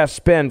BS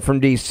spin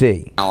from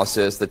D.C.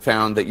 Analysis that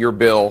found that your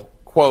bill,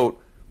 quote,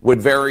 would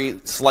very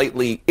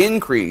slightly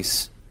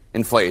increase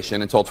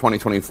inflation until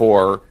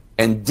 2024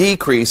 and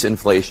decrease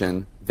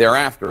inflation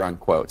thereafter,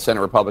 unquote. Senate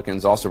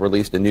Republicans also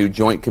released a new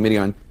Joint Committee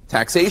on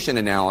Taxation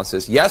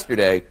analysis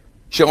yesterday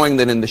showing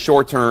that in the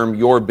short term,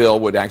 your bill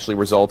would actually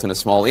result in a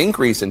small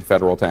increase in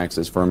federal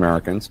taxes for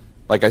Americans.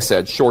 Like I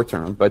said, short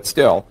term, but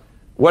still.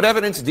 What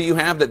evidence do you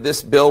have that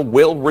this bill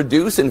will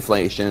reduce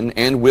inflation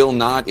and will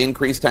not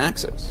increase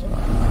taxes?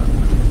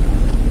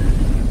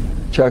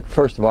 Chuck,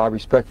 first of all, I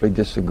respectfully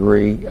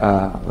disagree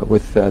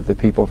with the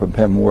people from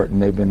Penn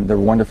Wharton. They're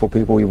wonderful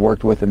people. We've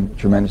worked with them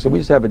tremendously. We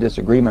just have a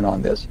disagreement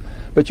on this.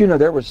 But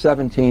there were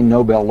 17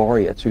 Nobel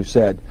laureates who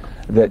said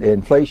that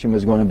inflation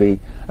was going to be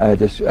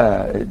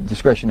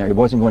discretionary. It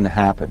wasn't going to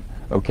happen.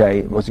 Okay,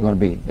 it wasn't going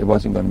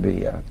to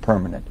be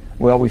permanent.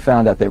 Well, we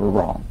found out they were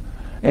wrong.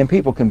 And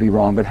people can be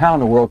wrong, but how in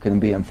the world can it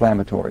be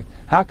inflammatory?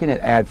 How can it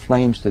add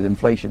flames to the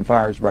inflation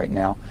fires right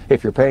now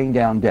if you're paying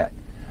down debt?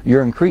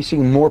 You're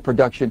increasing more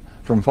production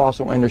from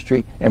fossil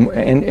industry and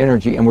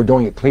energy, and we're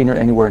doing it cleaner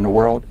anywhere in the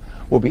world.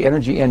 We'll be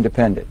energy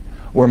independent.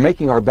 We're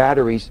making our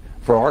batteries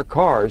for our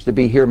cars to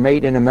be here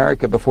made in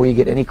America before you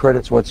get any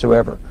credits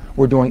whatsoever.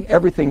 We're doing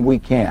everything we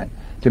can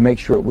to make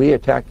sure we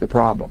attack the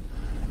problem.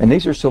 And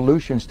these are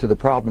solutions to the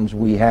problems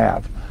we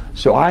have.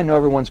 So I know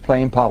everyone's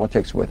playing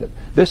politics with it.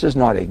 This is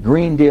not a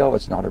green deal.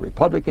 It's not a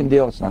Republican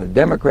deal. It's not a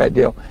Democrat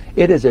deal.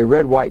 It is a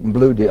red, white, and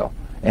blue deal.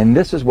 And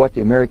this is what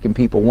the American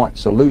people want,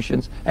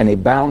 solutions and a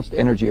balanced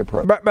energy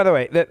approach. By the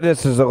way,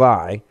 this is a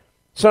lie.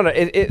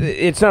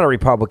 It's not a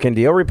Republican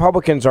deal.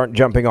 Republicans aren't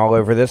jumping all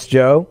over this,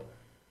 Joe.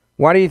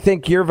 Why do you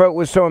think your vote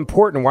was so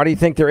important? Why do you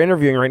think they're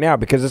interviewing right now?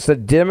 Because it's a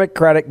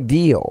Democratic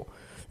deal.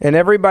 And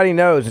everybody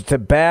knows it's a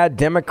bad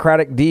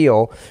Democratic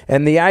deal.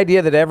 And the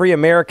idea that every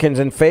American's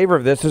in favor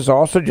of this is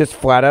also just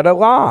flat out a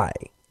lie.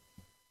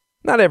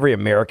 Not every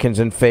American's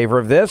in favor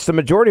of this. The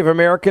majority of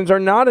Americans are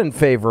not in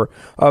favor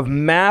of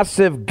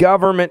massive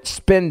government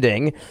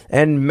spending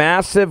and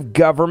massive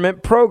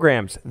government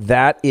programs.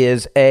 That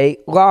is a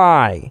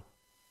lie.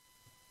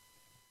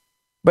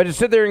 But to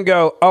sit there and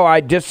go, oh,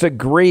 I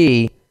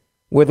disagree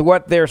with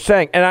what they're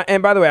saying.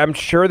 And by the way, I'm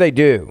sure they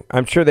do.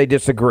 I'm sure they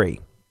disagree.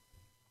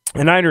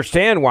 And I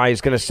understand why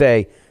he's going to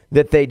say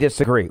that they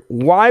disagree.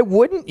 Why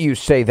wouldn't you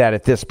say that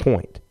at this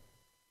point?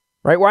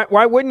 Right?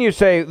 Why wouldn't you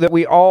say that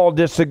we all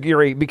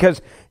disagree?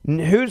 Because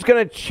who's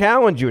going to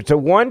challenge you? It's a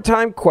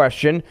one-time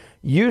question.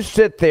 You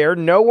sit there.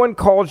 No one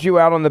calls you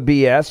out on the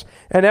BS.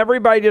 And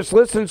everybody just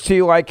listens to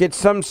you like it's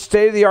some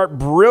state-of-the-art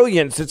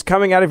brilliance that's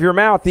coming out of your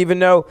mouth, even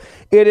though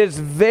it is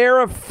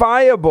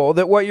verifiable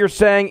that what you're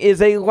saying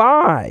is a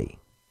lie.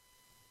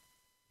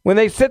 When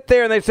they sit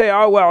there and they say,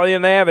 oh, well,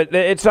 and they have it,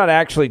 it's not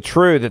actually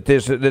true that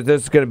this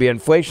is going to be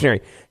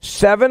inflationary.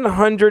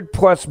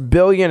 $700+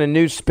 billion in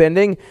new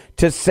spending,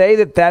 to say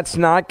that that's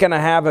not going to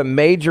have a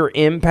major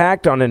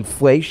impact on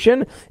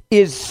inflation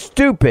is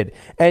stupid.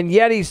 And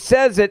yet he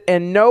says it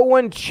and no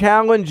one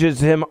challenges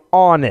him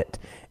on it,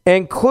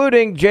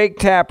 including Jake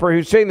Tapper,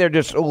 who's sitting there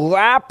just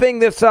lapping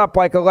this up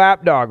like a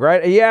lapdog,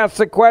 right? He asks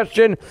the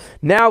question,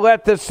 now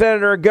let the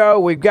senator go.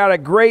 We've got a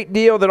great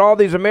deal that all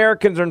these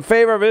Americans are in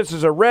favor of. This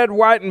is a red,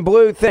 white, and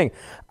blue thing.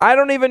 I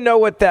don't even know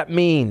what that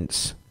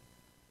means.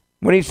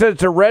 When he says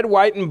it's a red,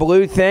 white, and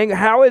blue thing,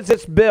 how is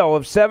this bill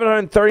of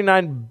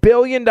 $739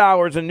 billion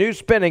in new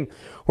spending,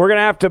 we're going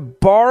to have to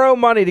borrow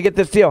money to get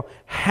this deal?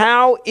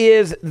 How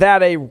is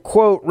that a,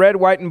 quote, red,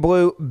 white, and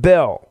blue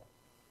bill?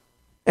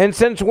 And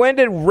since when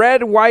did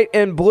red, white,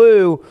 and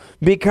blue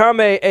become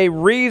a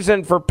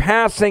reason for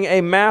passing a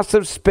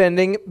massive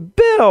spending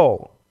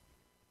bill?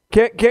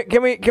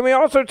 Can we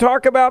also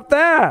talk about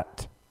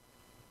that?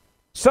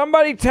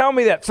 Somebody tell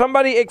me that.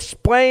 Somebody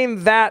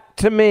explain that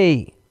to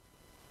me.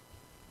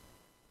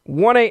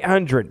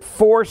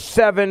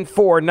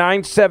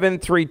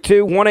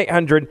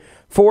 1-800-474-9732.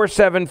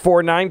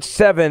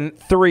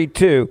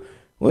 1-800-474-9732.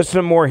 Listen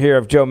to more here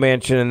of Joe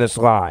Manchin in this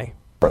lie.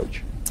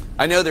 Approach.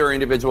 I know there are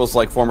individuals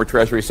like former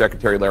Treasury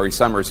Secretary Larry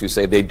Summers who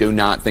say they do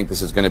not think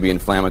this is going to be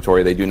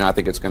inflammatory. They do not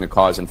think it's going to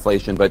cause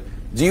inflation. But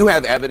do you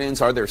have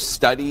evidence? Are there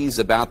studies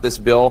about this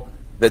bill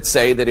that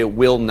say that it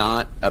will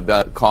not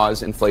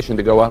cause inflation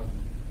to go up?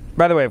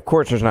 By the way, of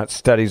course, there's not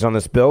studies on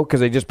this bill because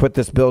they just put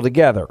this bill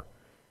together.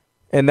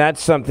 And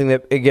that's something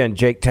that, again,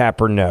 Jake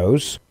Tapper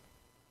knows.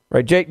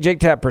 Right? Jake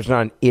Tapper's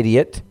not an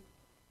idiot.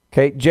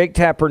 Okay? Jake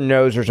Tapper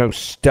knows there's no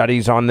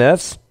studies on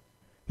this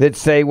that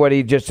say what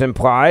he just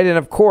implied. And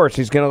of course,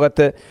 he's going to let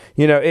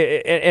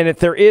and if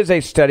there is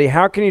a study,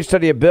 how can you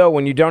study a bill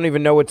when you don't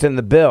even know what's in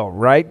the bill,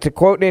 right? To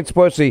quote Nancy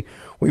Pelosi,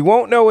 we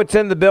won't know what's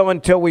in the bill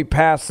until we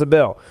pass the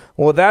bill.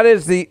 Well, that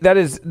is a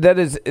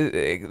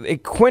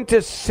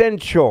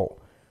quintessential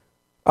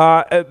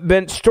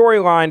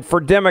storyline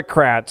for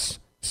Democrats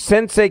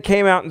since they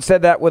came out and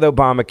said that with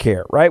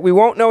Obamacare, right? We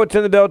won't know what's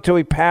in the bill until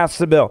we pass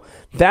the bill.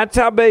 That's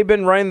how they've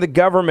been running the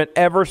government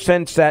ever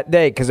since that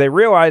day, because they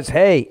realize,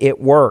 hey, it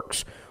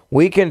works.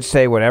 We can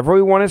say whatever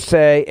we want to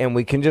say, and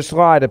we can just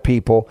lie to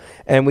people,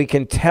 and we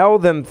can tell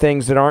them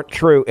things that aren't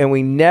true, and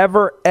we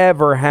never,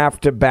 ever have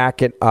to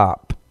back it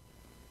up.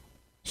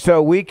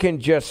 So we can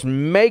just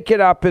make it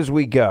up as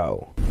we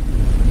go.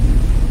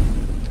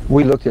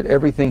 We looked at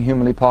everything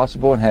humanly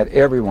possible and had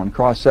everyone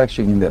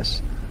cross-sectioning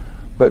this.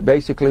 But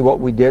basically what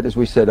we did is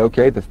we said,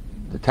 okay, the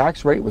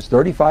tax rate was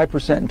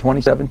 35% in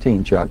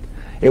 2017, Chuck.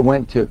 It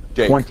went to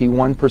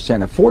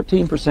 21%, a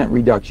 14%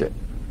 reduction.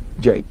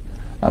 Jake,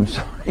 I'm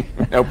sorry.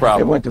 No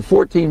problem. It went to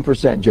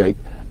 14%, Jake.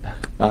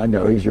 I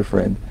know, he's your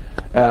friend.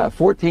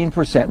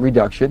 14%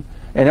 reduction.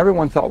 And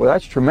everyone thought, well,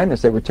 that's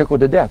tremendous. They were tickled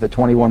to death at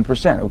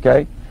 21%,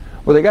 okay?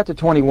 Well, they got to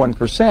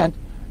 21%,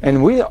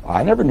 and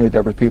I never knew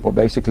there were people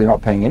basically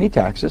not paying any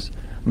taxes.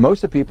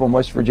 Most of the people in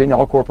West Virginia,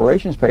 all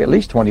corporations pay at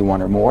least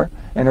 21 or more,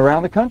 and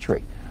around the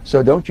country.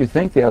 So don't you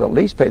think they ought to at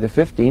least pay the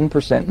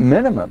 15%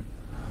 minimum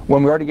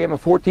when we already gave them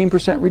a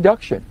 14%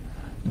 reduction?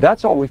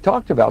 That's all we've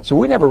talked about. So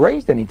we never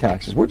raised any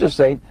taxes. We're just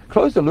saying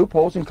close the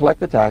loopholes and collect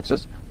the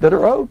taxes that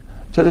are owed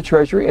to the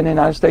Treasury and the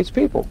United States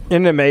people.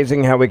 Isn't it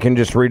amazing how we can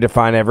just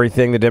redefine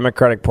everything? The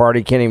Democratic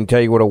Party can't even tell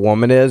you what a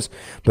woman is,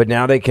 but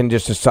now they can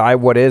just decide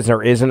what is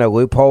or isn't a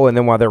loophole, and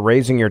then while they're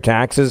raising your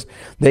taxes,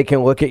 they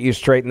can look at you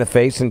straight in the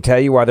face and tell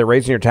you why they're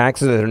raising your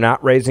taxes. They're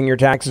not raising your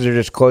taxes, they're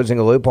just closing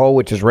a loophole,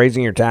 which is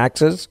raising your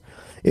taxes.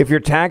 If your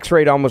tax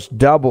rate almost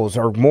doubles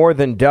or more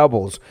than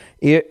doubles,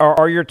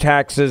 are your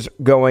taxes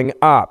going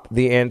up?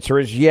 The answer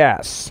is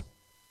yes.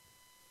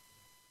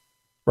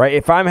 Right?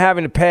 If I'm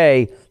having to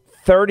pay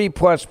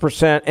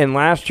 30+%, and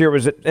last year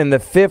was in the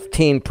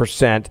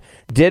 15%.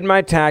 Did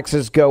my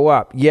taxes go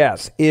up?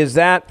 Yes. Is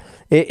that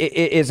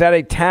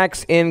a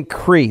tax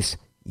increase?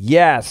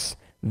 Yes,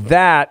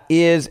 that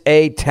is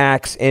a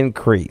tax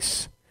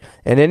increase.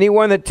 And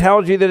anyone that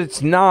tells you that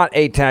it's not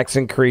a tax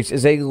increase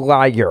is a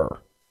liar.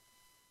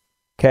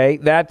 Okay,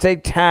 that's a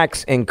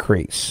tax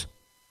increase.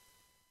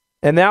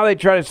 And now they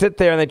try to sit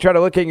there and they try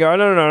to look at you and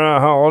go, no,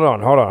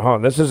 hold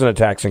on. This isn't a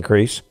tax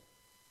increase.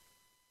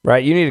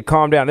 Right? You need to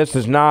calm down. This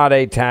is not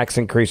a tax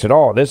increase at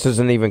all. This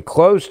isn't even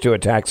close to a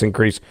tax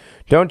increase.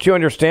 Don't you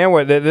understand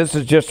what this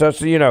is? Just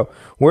us,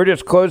 we're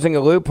just closing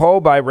a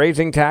loophole by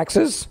raising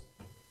taxes?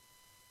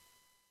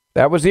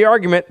 That was the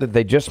argument that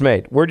they just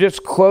made. We're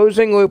just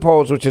closing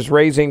loopholes, which is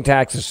raising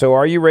taxes. So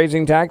are you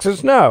raising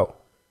taxes? No.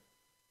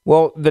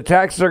 Well, the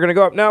taxes are going to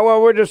go up. No,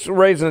 well, we're just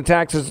raising the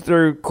taxes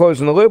through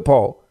closing the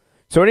loophole.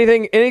 So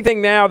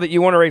anything now that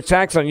you want to raise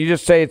tax on, you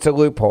just say it's a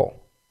loophole.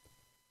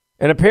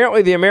 And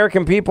apparently the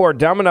American people are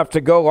dumb enough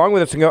to go along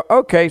with this and go,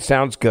 okay,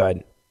 sounds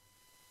good.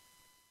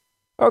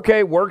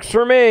 Okay, works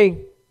for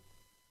me.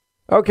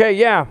 Okay,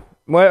 yeah,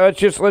 well,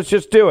 let's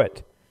just do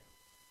it.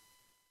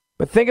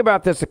 But think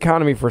about this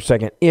economy for a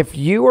second. If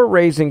you are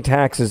raising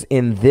taxes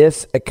in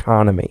this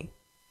economy,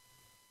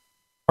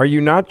 are you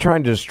not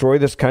trying to destroy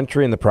this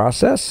country in the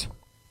process?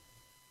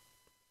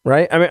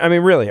 Right? I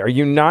mean, really, are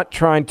you not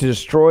trying to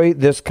destroy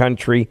this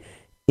country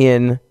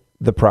in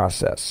the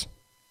process?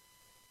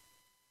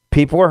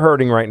 People are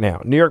hurting right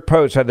now. New York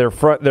Post had their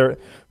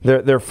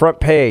front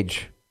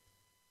page,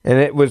 and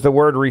it was the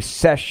word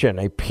recession,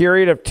 a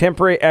period of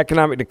temporary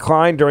economic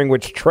decline during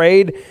which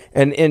trade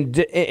and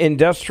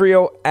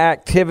industrial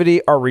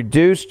activity are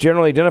reduced,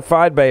 generally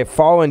identified by a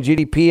fall in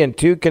GDP in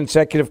 2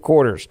 consecutive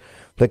quarters.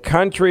 The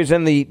country is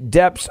in the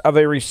depths of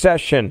a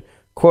recession,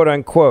 quote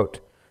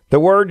unquote. The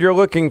word you're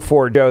looking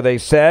for, Joe, they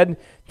said.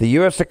 The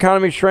U.S.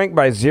 economy shrank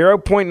by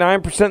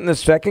 0.9% in the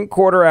second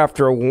quarter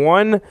after a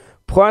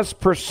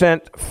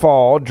 1+%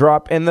 fall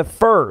drop in the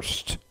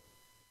first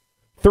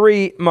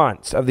 3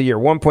 months of the year,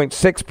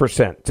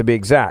 1.6% to be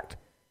exact.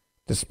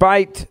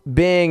 Despite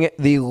being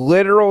the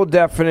literal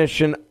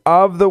definition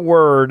of the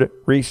word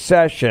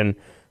recession,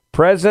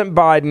 President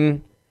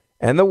Biden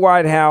and the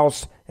White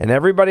House and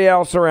everybody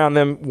else around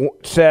them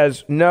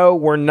says, no,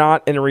 we're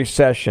not in a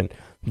recession.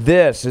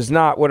 This is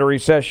not what a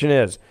recession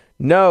is.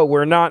 No,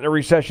 we're not in a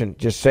recession.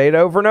 Just say it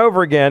over and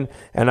over again,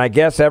 and I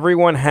guess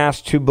everyone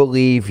has to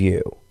believe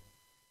you.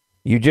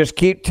 You just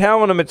keep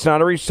telling them it's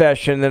not a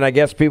recession, then I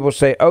guess people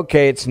say,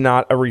 okay, it's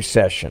not a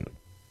recession.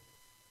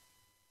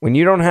 When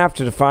you don't have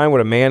to define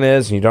what a man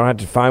is and you don't have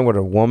to define what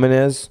a woman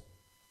is,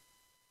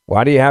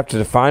 why do you have to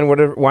define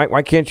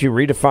why can't you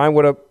redefine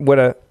what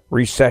a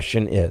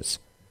recession is?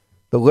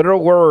 The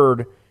literal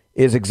word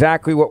is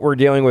exactly what we're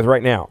dealing with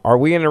right now. Are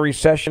we in a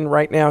recession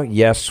right now?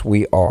 Yes,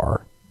 we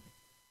are.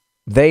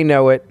 They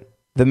know it.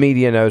 The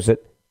media knows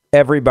it.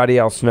 Everybody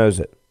else knows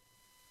it.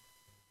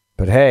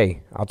 But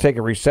hey, I'll take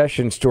a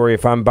recession story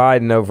if I'm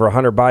Biden over a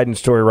Hunter Biden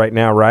story right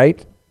now,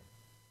 right?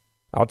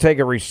 I'll take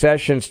a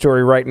recession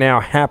story right now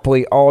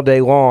happily all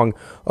day long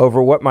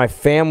over what my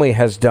family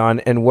has done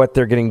and what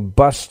they're getting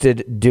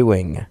busted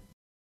doing.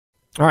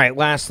 All right,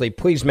 lastly,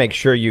 please make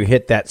sure you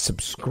hit that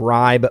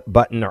subscribe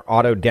button or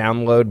auto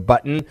download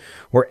button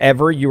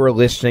wherever you are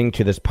listening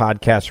to this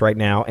podcast right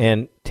now,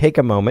 and take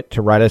a moment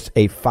to write us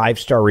a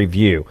 5-star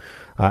review.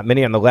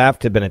 Many on the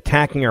left have been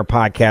attacking our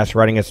podcast,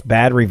 writing us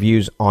bad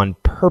reviews on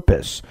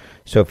purpose.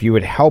 So if you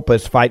would help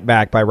us fight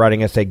back by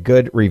writing us a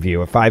good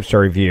review, a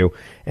 5-star review,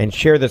 and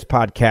share this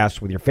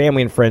podcast with your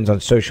family and friends on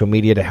social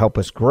media to help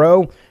us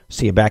grow.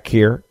 See you back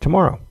here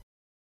tomorrow.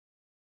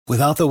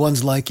 Without the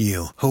ones like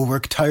you, who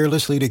work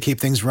tirelessly to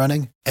keep things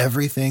running,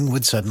 everything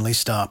would suddenly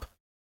stop.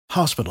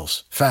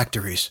 Hospitals,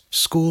 factories,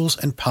 schools,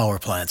 and power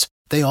plants,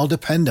 they all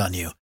depend on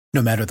you.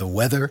 No matter the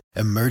weather,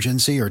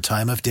 emergency, or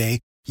time of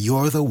day,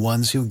 you're the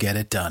ones who get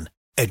it done.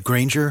 At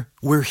Grainger,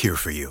 we're here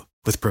for you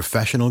with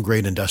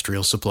professional-grade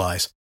industrial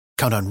supplies.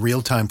 Count on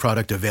real-time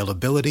product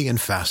availability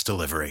and fast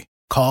delivery.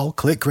 Call,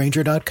 click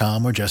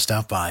Grainger.com, or just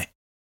stop by.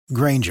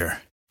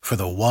 Grainger, for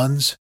the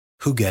ones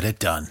who get it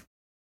done.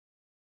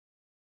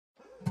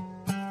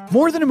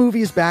 More Than a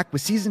Movie is back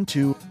with Season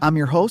 2. I'm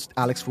your host,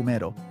 Alex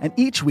Fumero, and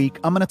each week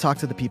I'm going to talk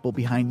to the people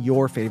behind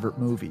your favorite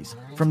movies.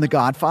 From The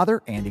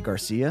Godfather, Andy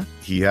Garcia.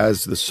 He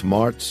has the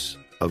smarts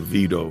of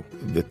Vito,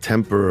 the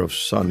temper of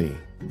Sonny,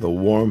 the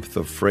warmth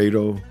of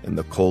Fredo, and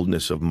the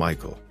coldness of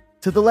Michael.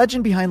 To the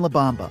legend behind La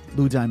Bamba,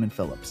 Lou Diamond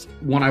Phillips.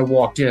 When I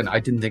walked in, I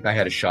didn't think I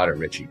had a shot at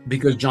Richie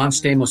because John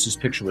Stamos'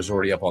 picture was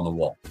already up on the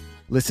wall.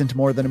 Listen to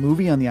More Than a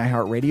Movie on the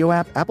iHeartRadio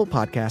app, Apple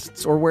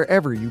Podcasts, or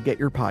wherever you get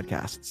your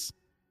podcasts.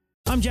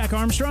 I'm Jack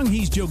Armstrong.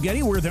 He's Joe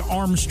Getty. We're the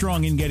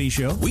Armstrong and Getty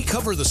Show. We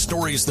cover the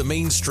stories the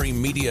mainstream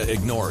media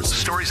ignores. The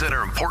stories that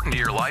are important to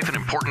your life and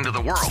important to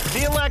the world.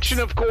 The election,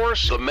 of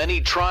course. The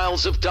many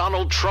trials of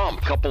Donald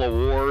Trump. Couple of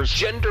wars.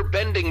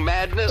 Gender-bending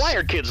madness. Why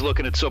are kids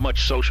looking at so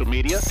much social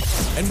media?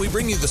 And we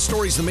bring you the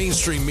stories the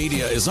mainstream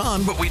media is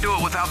on, but we do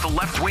it without the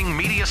left-wing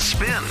media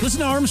spin.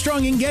 Listen to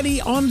Armstrong and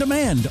Getty on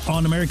demand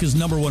on America's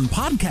 #1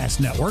 podcast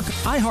network,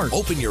 iHeart.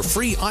 Open your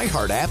free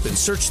iHeart app and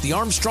search The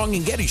Armstrong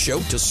and Getty Show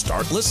to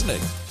start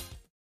listening.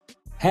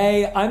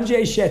 Hey, I'm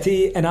Jay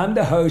Shetty, and I'm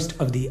the host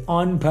of the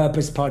On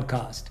Purpose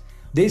podcast.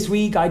 This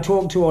week, I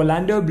talked to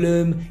Orlando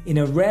Bloom in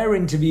a rare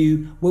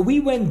interview where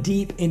we went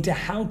deep into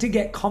how to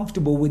get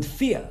comfortable with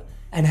fear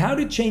and how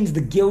to change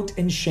the guilt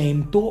and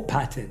shame thought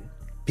pattern.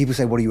 People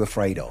say, what are you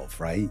afraid of,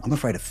 right? I'm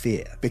afraid of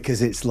fear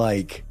because it's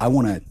like I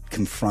want to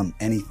confront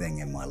anything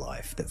in my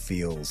life that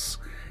feels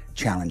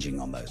challenging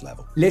on those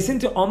levels. Listen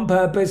to On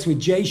Purpose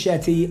with Jay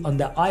Shetty on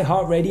the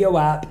iHeartRadio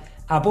app,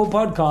 Apple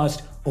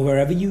Podcast, or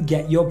wherever you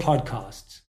get your podcasts.